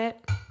Yeti of it,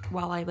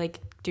 while I like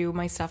do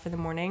my stuff in the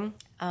morning.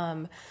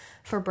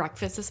 For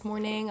breakfast this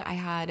morning, I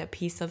had a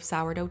piece of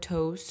sourdough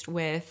toast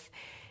with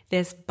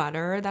this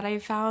butter that I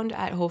found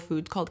at Whole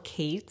Foods called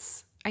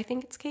Kate's. I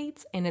think it's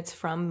Kate's, and it's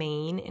from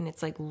Maine, and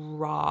it's like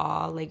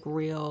raw, like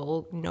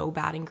real, no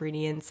bad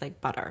ingredients, like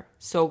butter.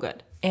 So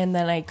good. And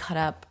then I cut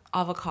up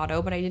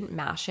avocado, but I didn't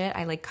mash it.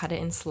 I like cut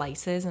it in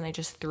slices and I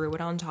just threw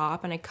it on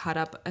top, and I cut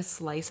up a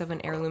slice of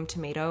an heirloom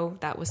tomato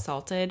that was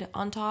salted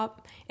on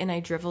top, and I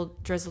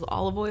drizzled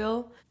olive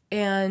oil,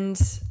 and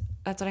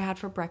that's what I had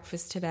for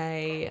breakfast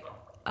today.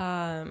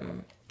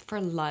 For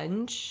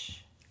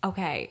lunch,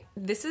 okay,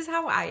 this is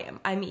how I am.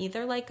 I'm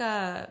either like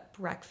a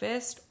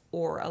breakfast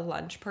or a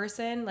lunch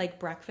person. Like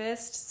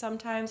breakfast,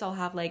 sometimes I'll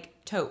have like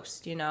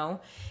toast, you know,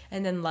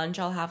 and then lunch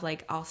I'll have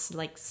like I'll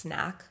like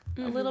snack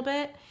a little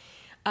bit.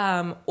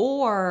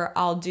 Or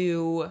I'll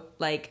do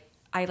like,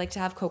 I like to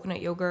have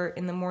coconut yogurt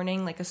in the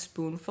morning, like a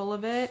spoonful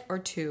of it or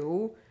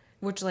two,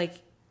 which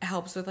like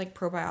helps with like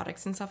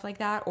probiotics and stuff like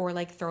that, or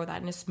like throw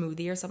that in a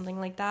smoothie or something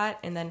like that.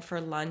 And then for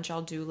lunch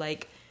I'll do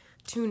like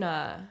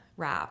tuna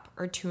wrap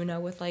or tuna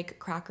with like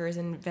crackers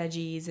and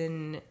veggies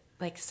and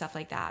like stuff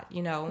like that,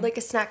 you know, Like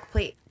a snack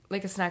plate.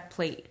 like a snack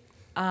plate.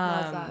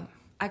 Love that.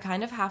 I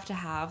kind of have to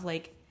have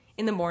like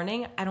in the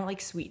morning I don't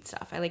like sweet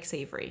stuff, I like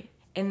savory,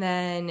 and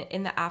then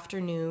in the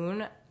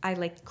afternoon I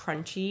like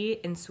crunchy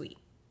and sweet.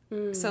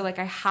 So like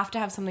I have to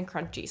have something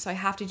crunchy, so I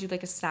have to do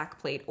like a snack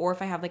plate, or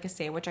if I have like a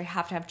sandwich I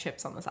have to have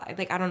chips on the side.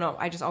 Like I don't know,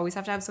 I just always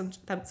have to have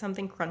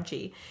something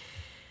crunchy.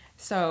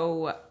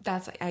 So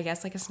that's, I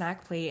guess, like a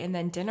snack plate. And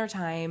then dinner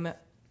time,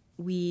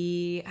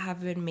 we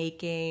have been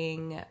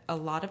making a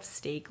lot of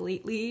steak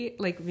lately.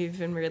 Like we've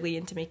been really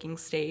into making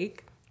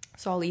steak.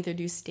 So I'll either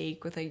do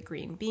steak with like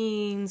green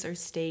beans or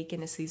steak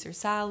in a Caesar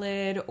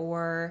salad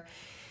or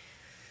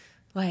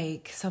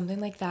like something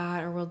like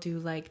that, or we'll do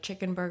like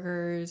chicken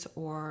burgers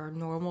or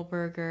normal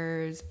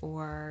burgers,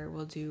 or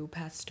we'll do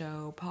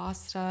pesto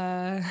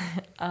pasta.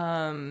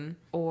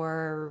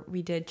 Or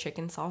we did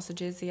chicken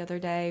sausages the other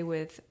day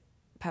with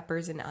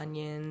peppers and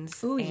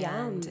onions. Ooh,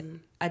 and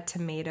yum. a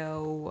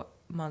tomato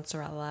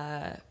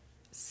mozzarella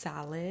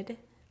salad.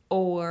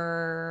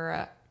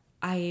 Or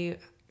I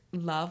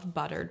love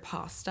buttered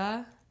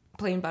pasta,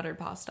 plain buttered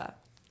pasta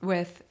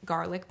with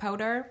garlic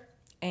powder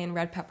and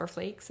red pepper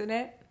flakes in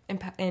it, and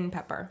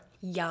pepper.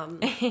 Yum.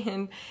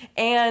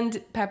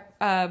 and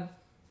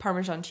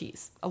Parmesan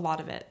cheese, a lot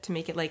of it, to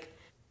make it like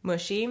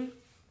mushy.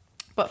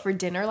 But for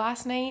dinner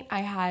last night, I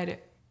had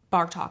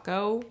bar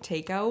taco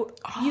takeout.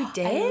 You I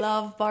did?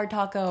 love bar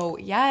taco.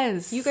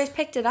 Yes. You guys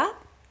picked it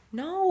up?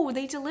 No,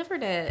 they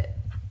delivered it.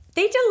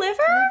 They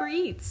deliver? Uber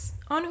Eats.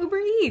 On Uber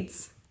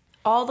Eats.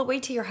 All the way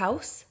to your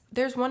house?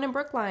 There's one in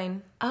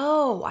Brookline.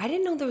 Oh, I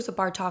didn't know there was a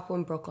bar taco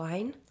in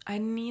Brookline. I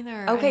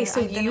neither. Okay,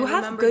 so then you I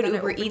have remembered good that it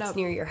Uber opened Eats up.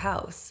 near your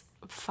house.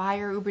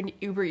 Fire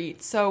Uber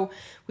Eats. So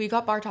we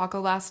got bar taco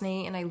last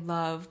night, and I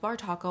love bar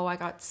taco. I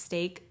got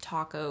steak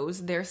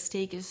tacos. Their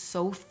steak is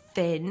so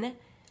thin.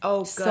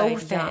 Oh, So good.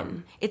 thin.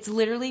 Yum. It's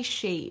literally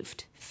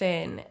shaved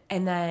thin.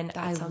 And then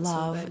I sounds so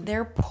love good.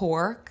 their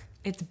pork.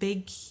 It's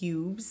big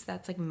cubes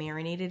that's like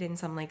marinated in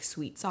some like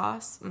sweet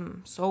sauce.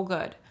 So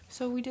good.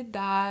 So we did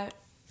that.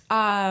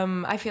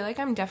 I feel like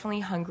I'm definitely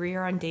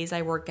hungrier on days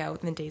I work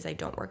out than days I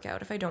don't work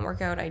out. If I don't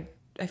work out, I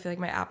feel like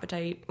my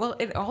appetite, well,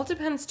 it all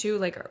depends too,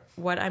 like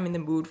what I'm in the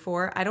mood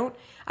for.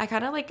 I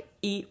kind of like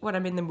eat what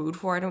I'm in the mood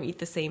for. I don't eat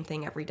the same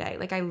thing every day.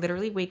 Like I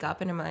literally wake up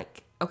and I'm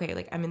like, okay,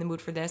 like I'm in the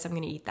mood for this, I'm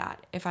gonna eat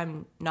that. If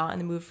I'm not in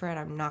the mood for it,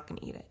 I'm not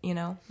gonna eat it, you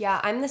know?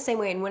 Yeah, I'm the same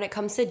way. And when it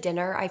comes to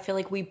dinner, I feel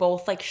like we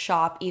both like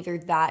shop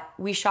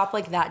we shop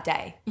like that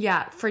day.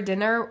 Yeah, for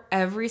dinner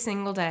every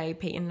single day,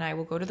 Peyton and I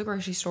will go to the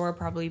grocery store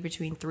probably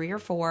between 3 or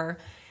 4.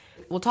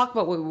 We'll talk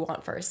about what we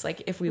want first.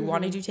 Like if we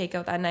want to do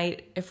takeout that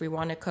night, if we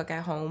want to cook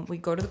at home, we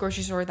go to the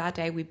grocery store that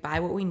day, we buy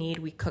what we need,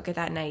 we cook it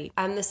that night.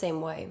 I'm the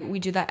same way. We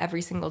do that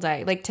every single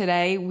day. Like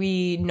today,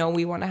 we know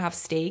we want to have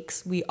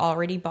steaks. We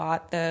already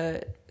bought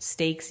the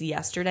steaks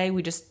yesterday.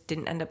 We just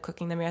didn't end up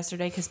cooking them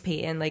yesterday because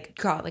Peyton like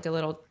got like a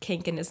little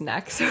kink in his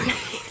neck, so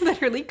he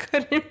literally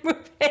couldn't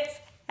move his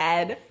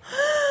head.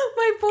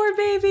 My poor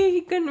baby,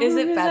 he couldn't move Is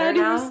it his better head.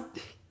 now?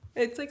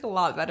 It's like a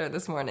lot better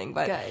this morning,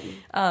 but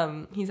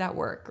Good. he's at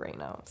work right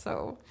now.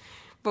 So,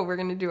 but we're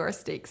gonna do our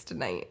steaks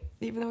tonight,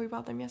 even though we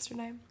bought them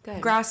yesterday. Good.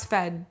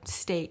 Grass-fed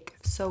steak.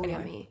 So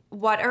yummy.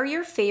 What are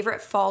your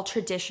favorite fall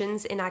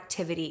traditions and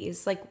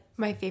activities? Like,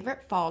 My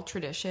favorite fall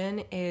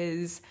tradition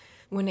is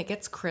when it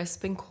gets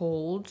crisp and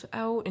cold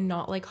out and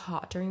not like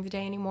hot during the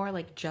day anymore,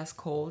 like just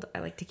cold. I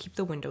like to keep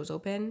the windows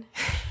open.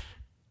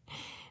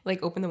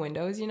 Like open the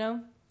windows, you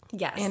know?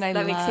 yes, And I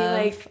that makes me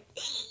like,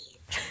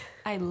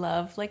 I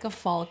love like a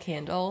fall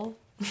candle,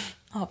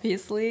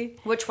 obviously.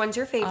 which one's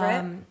your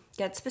favorite?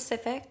 Get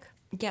specific.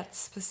 Get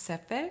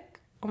specific.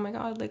 Oh my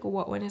god, like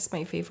what one is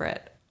my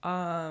favorite?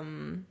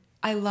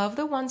 I love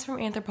the ones from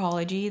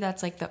Anthropologie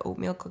that's like the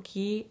oatmeal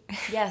cookie.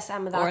 Yes,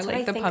 Emma, Or, that's what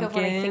like, I the think of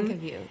when I think pumpkin.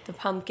 of you. The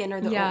pumpkin or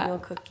the Yeah. oatmeal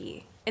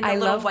cookie. In the I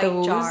little love white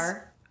those.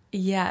 jar.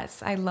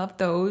 Yes, I love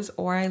those.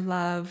 Or I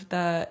love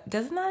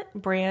doesn't that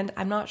brand,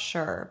 I'm not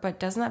sure, but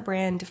doesn't that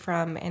brand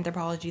from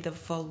Anthropologie, the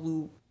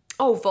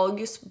Oh,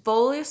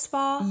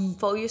 Voluspa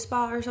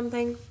or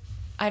something?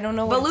 I don't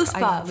know what it's- I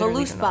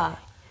literally don't know. Voluspa.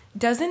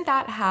 Doesn't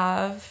that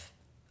have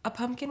a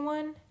pumpkin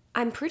one?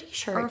 I'm pretty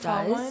sure Or it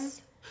fall does. one?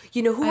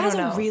 You know who I has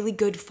don't a know. really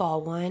good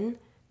fall one?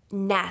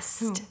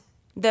 Nest.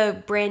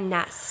 The brand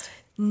Nest.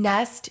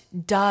 Nest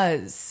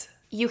does.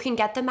 You can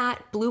get them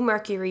at Blue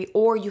Mercury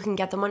or you can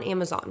get them on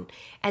Amazon.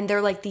 And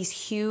they're like these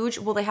huge,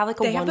 well, they have like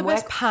a They have the one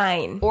best wick.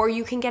 pine. Or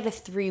you can get a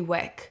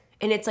 3-wick.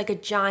 And it's like a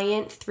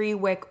giant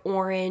 3-wick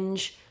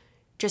orange,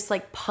 just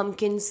like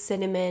pumpkin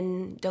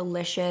cinnamon,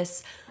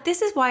 delicious.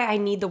 This is why I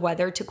need the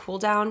weather to cool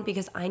down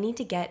because I need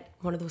to get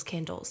one of those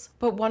candles.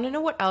 But want to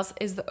know what else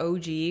is the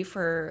OG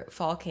for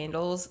fall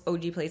candles?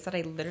 OG place that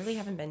I literally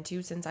haven't been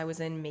to since I was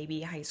in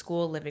maybe high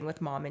school living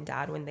with mom and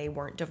dad when they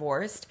weren't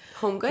divorced.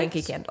 Home Goods?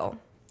 Yankee Candle.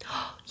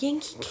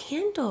 Yankee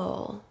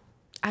Candle.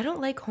 I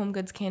don't like Home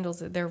Goods candles.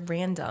 They're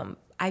random.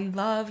 I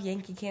love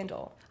Yankee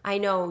Candle. I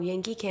know,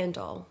 Yankee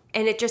Candle.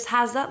 And it just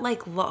has that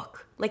like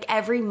look. Like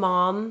every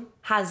mom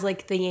has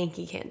like the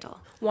Yankee Candle.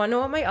 Want to know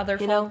what my other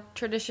fall know?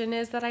 tradition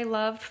is that I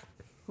love?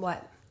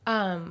 What?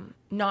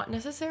 Not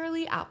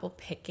necessarily apple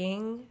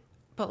picking,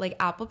 but like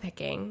apple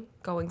picking,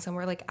 going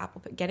somewhere like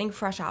getting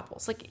fresh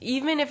apples. Like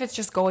even if it's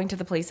just going to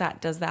the place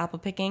that does the apple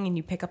picking and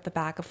you pick up the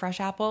bag of fresh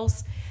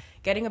apples,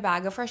 getting a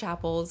bag of fresh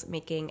apples,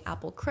 making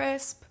apple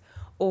crisp,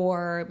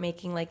 or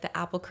making like the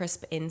apple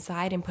crisp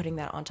inside and putting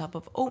that on top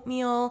of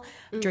oatmeal,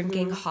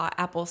 drinking hot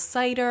apple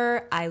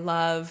cider. I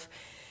love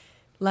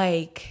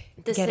like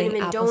The getting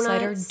cinnamon apple cider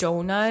donuts.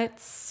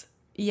 donuts.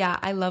 Yeah,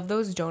 I love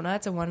those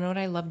donuts. And want to know what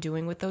I love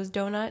doing with those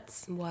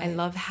donuts? What? I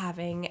love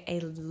having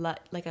a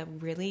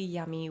really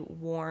yummy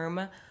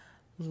warm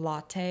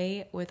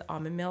latte with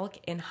almond milk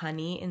and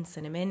honey and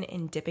cinnamon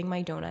and dipping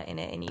my donut in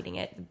it and eating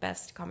it. The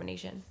best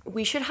combination.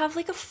 We should have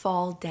like a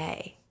fall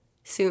day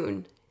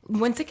soon.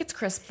 Once it gets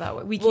crisp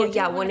though, we can't do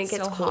it when it it's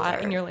gets so hot colder.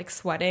 and you're like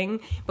sweating,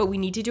 but we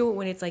need to do it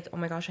when it's like, oh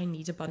my gosh, I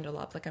need to bundle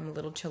up, like I'm a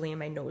little chilly and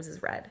my nose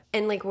is red.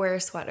 And like wear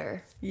a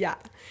sweater. Yeah.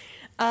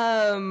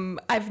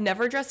 I've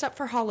never dressed up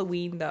for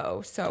Halloween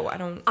though, so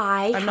I'm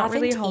not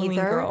really a Halloween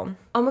either. girl.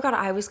 Oh my god,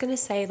 I was gonna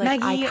say like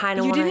Maggie, I kind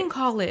of you want did in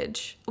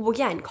college. Well,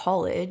 yeah, in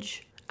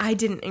college. I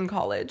didn't in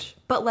college.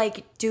 But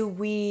like, do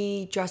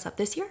we dress up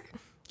this year?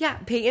 Yeah,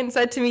 Peyton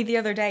said to me the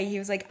other day, he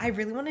was like, I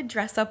really want to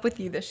dress up with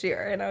you this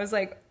year. And I was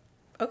like,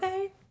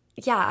 okay.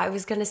 Yeah, I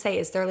was gonna say,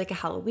 is there like a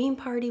Halloween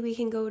party we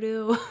can go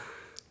to?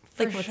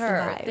 Like, For what's sure.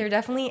 the vibe? There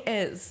definitely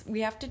is.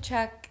 We have to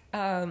check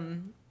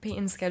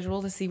Peyton's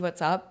schedule to see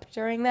what's up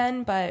during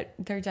then, but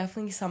there's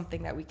definitely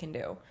something that we can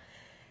do.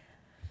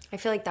 I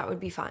feel like that would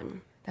be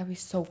fun. That'd be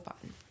so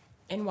fun.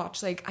 And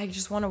watch, like, I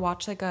just want to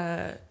watch, like,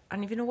 I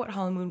don't even know what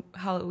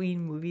Halloween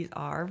movies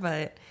are,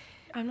 but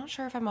I'm not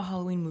sure if I'm a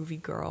Halloween movie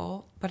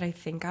girl, but I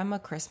think I'm a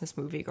Christmas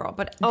movie girl.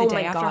 But the Oh day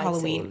my after God,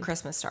 Halloween, same.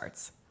 Christmas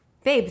starts.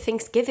 Babe,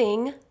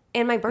 Thanksgiving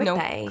and my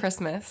birthday. No,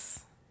 Christmas.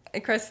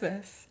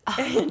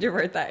 And your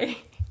birthday.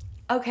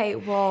 Okay,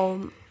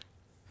 well,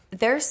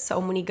 there's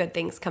so many good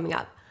things coming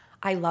up.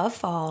 I love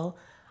fall.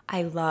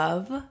 I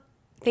love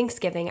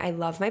Thanksgiving. I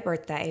love my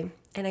birthday.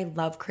 And I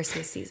love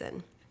Christmas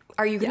season.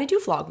 Are you going to do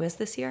Vlogmas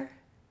this year?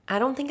 I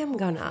don't think I'm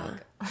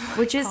gonna.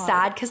 Which is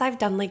sad because I've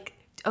done like,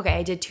 okay,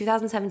 I did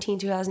 2017,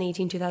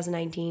 2018,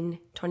 2019,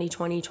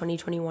 2020,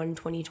 2021,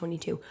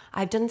 2022.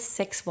 I've done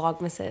 6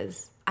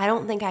 Vlogmases. I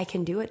don't think I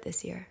can do it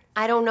this year.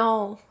 I don't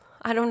know.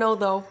 I don't know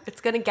though. It's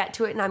going to get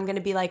to it and I'm going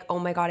to be like, oh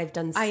my God, I've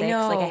done 6. I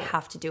know. Like I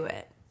have to do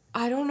it.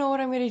 I don't know what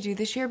I'm going to do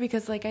this year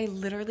because, like, I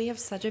literally have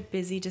such a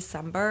busy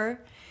December.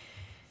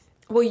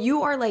 Well,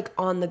 you are like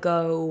on the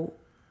go,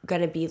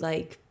 gonna be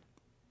like,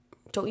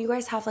 don't you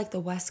guys have like the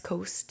West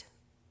Coast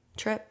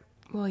trip?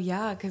 Well,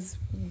 yeah, because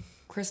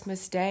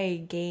Christmas Day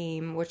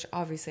game, which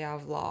obviously I'll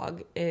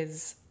vlog,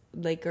 is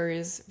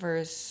Lakers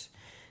versus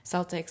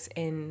Celtics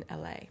in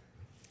LA.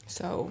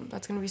 So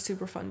that's going to be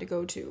super fun to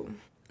go to.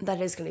 That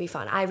is gonna be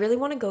fun. I really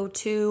want to go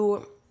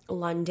to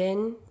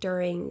London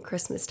during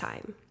Christmas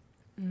time.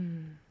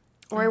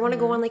 Or I want to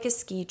go on like a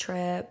ski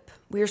trip.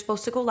 We were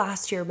supposed to go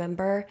last year,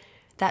 remember?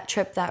 That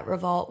trip that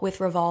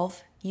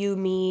Revolve. You,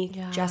 me,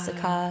 Yeah.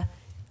 Jessica,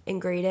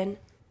 and Graydon.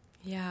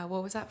 Yeah,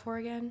 what was that for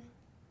again?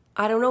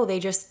 I don't know. They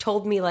just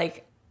told me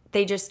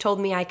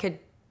I could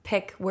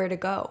pick where to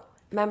go.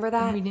 Remember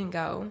that? We didn't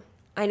go.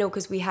 I know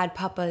because we had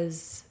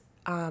Papa's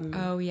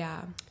Oh,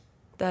 yeah.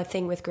 the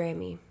thing with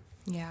Grammy.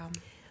 Yeah.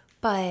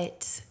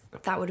 But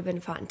that would have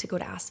been fun to go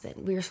to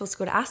Aspen. We were supposed to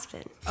go to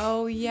Aspen.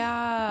 Oh,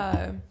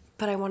 yeah.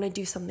 But I want to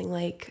do something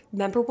like,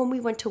 remember when we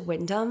went to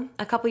Wyndham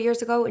a couple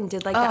years ago and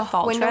did like that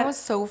fall Wyndham trip? was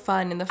so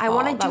fun in the fall. I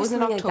want to That do was in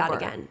something like that October.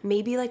 again.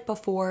 Maybe like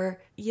before,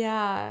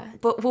 Yeah.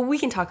 but well, we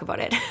can talk about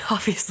it.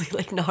 Obviously,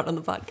 like not on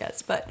the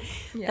podcast, but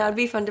that would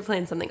be fun to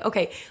plan something.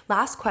 Okay,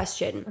 last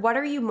question. What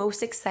are you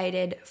most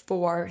excited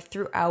for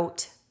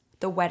throughout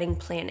the wedding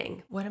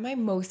planning? What am I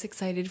most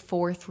excited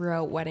for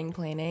throughout wedding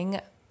planning?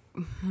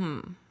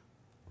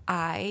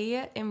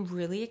 I am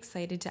really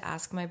excited to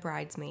ask my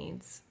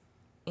bridesmaids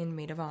in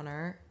maid of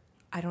honor.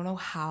 I don't know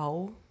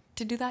how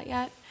to do that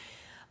yet.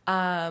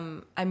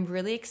 I'm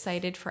really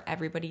excited for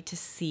everybody to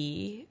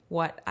see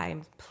what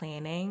I'm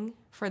planning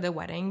for the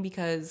wedding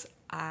because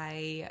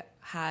I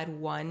had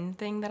one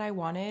thing that I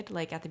wanted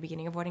like at the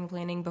beginning of wedding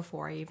planning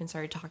before I even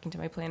started talking to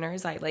my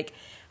planners. I like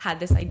had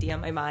this idea in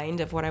my mind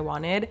of what I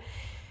wanted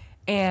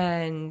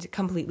and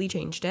completely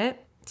changed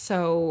it.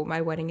 So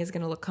my wedding is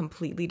going to look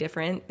completely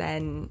different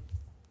than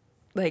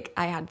like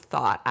I had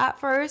thought at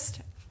first.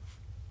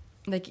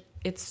 Like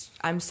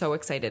I'm so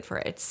excited for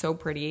it. It's so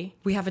pretty.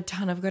 We have a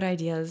ton of good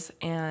ideas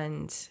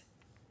and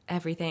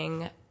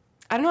everything.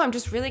 I don't know, I'm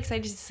just really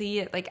excited to see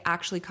it like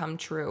actually come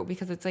true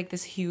because it's like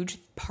this huge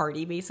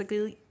party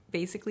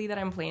basically that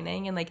I'm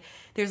planning and like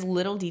there's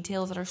little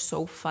details that are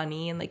so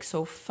funny and like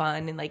so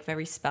fun and like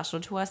very special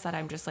to us that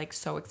I'm just like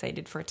so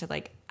excited for it to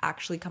like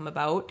actually come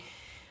about.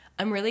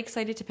 I'm really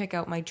excited to pick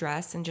out my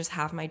dress and just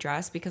have my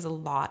dress because a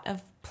lot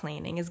of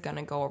planning is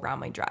gonna go around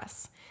my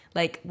dress.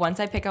 Like once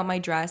I pick out my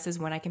dress is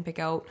when I can pick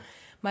out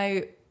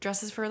my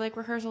dresses for like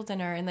rehearsal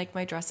dinner and like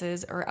my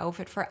dresses or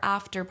outfit for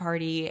after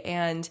party,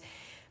 and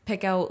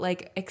pick out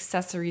like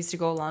accessories to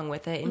go along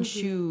with it and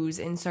shoes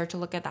and start to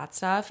look at that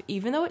stuff.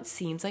 Even though it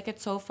seems like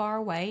it's so far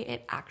away,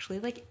 it actually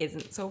like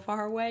isn't so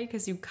far away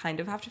because you kind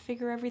of have to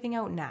figure everything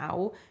out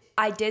now.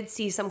 I did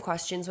see some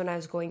questions when I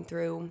was going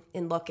through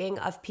and looking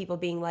of people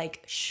being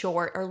like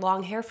short or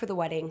long hair for the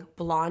wedding,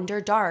 blonde or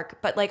dark.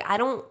 But like, I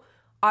don't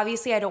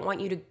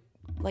want you to,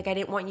 like, I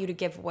didn't want you to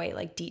give away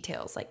like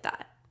details like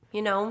that,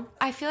 you know?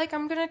 I feel like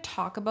I'm going to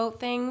talk about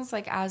things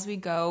like as we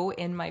go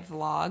in my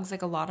vlogs.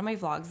 Like a lot of my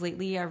vlogs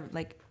lately are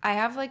like, I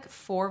have like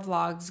 4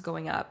 vlogs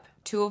going up.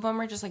 2 of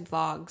them are just like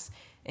vlogs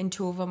and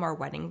 2 of them are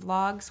wedding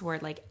vlogs where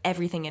like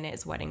everything in it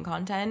is wedding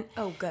content.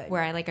 Oh, good.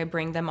 Where I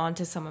bring them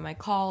onto some of my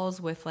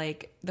calls with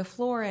like the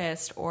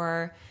florist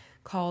or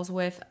calls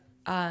with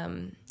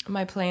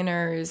my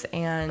planners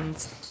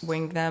and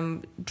bring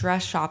them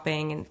dress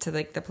shopping and to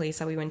like the place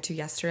that we went to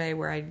yesterday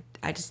where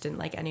I just didn't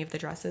like any of the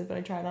dresses, but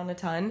I tried on a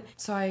ton.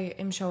 So I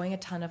am showing a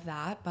ton of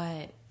that,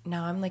 but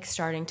now I'm like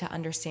starting to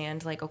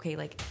understand like, okay,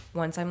 like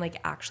once I'm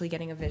like actually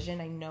getting a vision,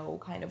 I know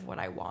kind of what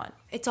I want.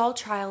 It's all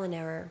trial and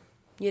error.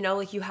 You know,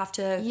 like you have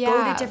to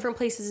go to different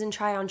places and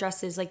try on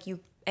dresses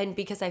and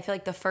because I feel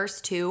like the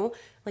first 2,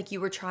 like you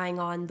were trying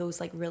on those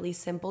like really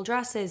simple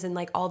dresses and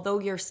like although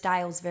your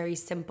style's very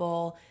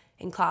simple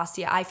and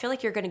classy, I feel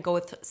like you're going to go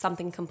with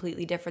something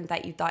completely different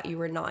that you thought you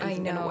were not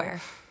even going to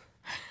wear.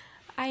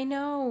 I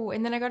know.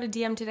 And then I got a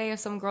DM today of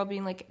some girl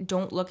being like,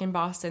 don't look in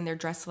Boston. Their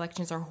dress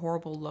selections are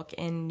horrible. Look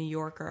in New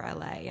York or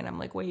LA. And I'm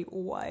like, wait,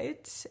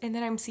 what? And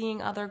then I'm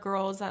seeing other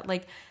girls that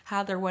like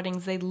had their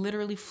weddings. They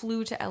literally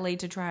flew to LA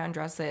to try on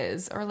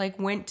dresses or like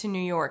went to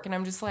New York. And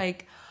I'm just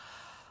like,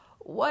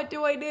 what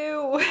do I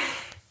do?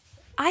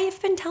 I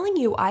have been telling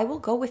you, I will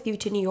go with you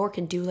to New York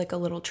and do like a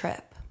little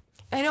trip.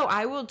 I know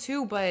I will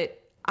too, but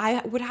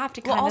I would have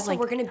to kind of like,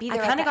 we're going to be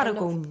there. I kind of got to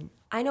go.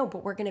 I know,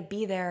 but we're going to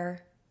be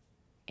there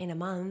in a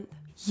month.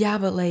 Yeah,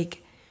 but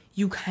like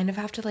you kind of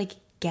have to like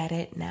get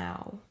it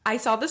now. I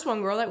saw this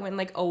one girl that went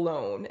like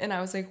alone and I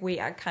was like,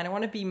 wait, I kind of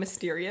want to be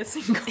mysterious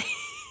and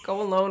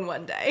go alone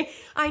one day.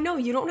 I know,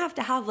 you don't have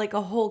to have like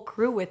a whole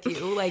crew with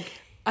you. Like,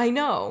 I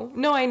know.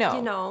 No, I know.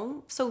 You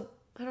know, so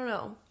I don't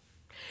know.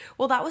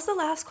 Well, that was the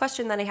last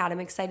question that I had.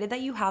 I'm excited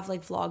that you have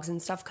like vlogs and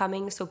stuff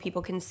coming so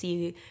people can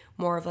see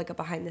more of like a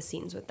behind the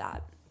scenes with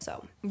that.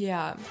 So,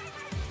 yeah.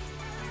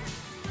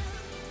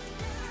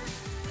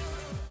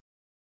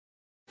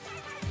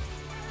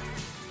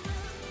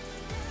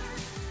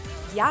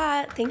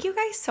 Yeah, thank you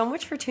guys so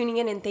much for tuning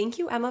in, and thank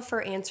you, Emma,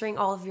 for answering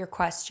all of your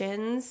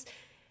questions.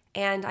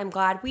 And I'm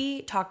glad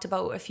we talked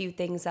about a few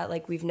things that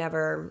like we've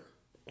never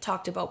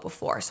talked about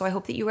before. So I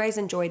hope that you guys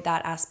enjoyed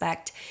that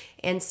aspect,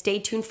 and stay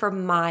tuned for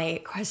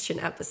my question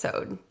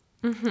episode,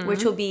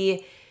 which will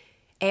be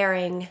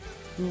airing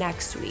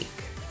next week.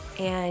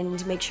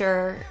 And make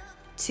sure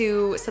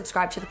to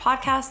subscribe to the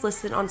podcast,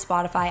 listen on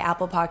Spotify,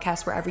 Apple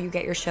Podcasts, wherever you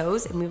get your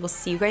shows, and we will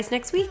see you guys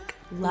next week.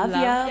 Love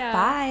ya.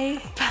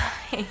 Bye.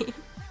 Bye.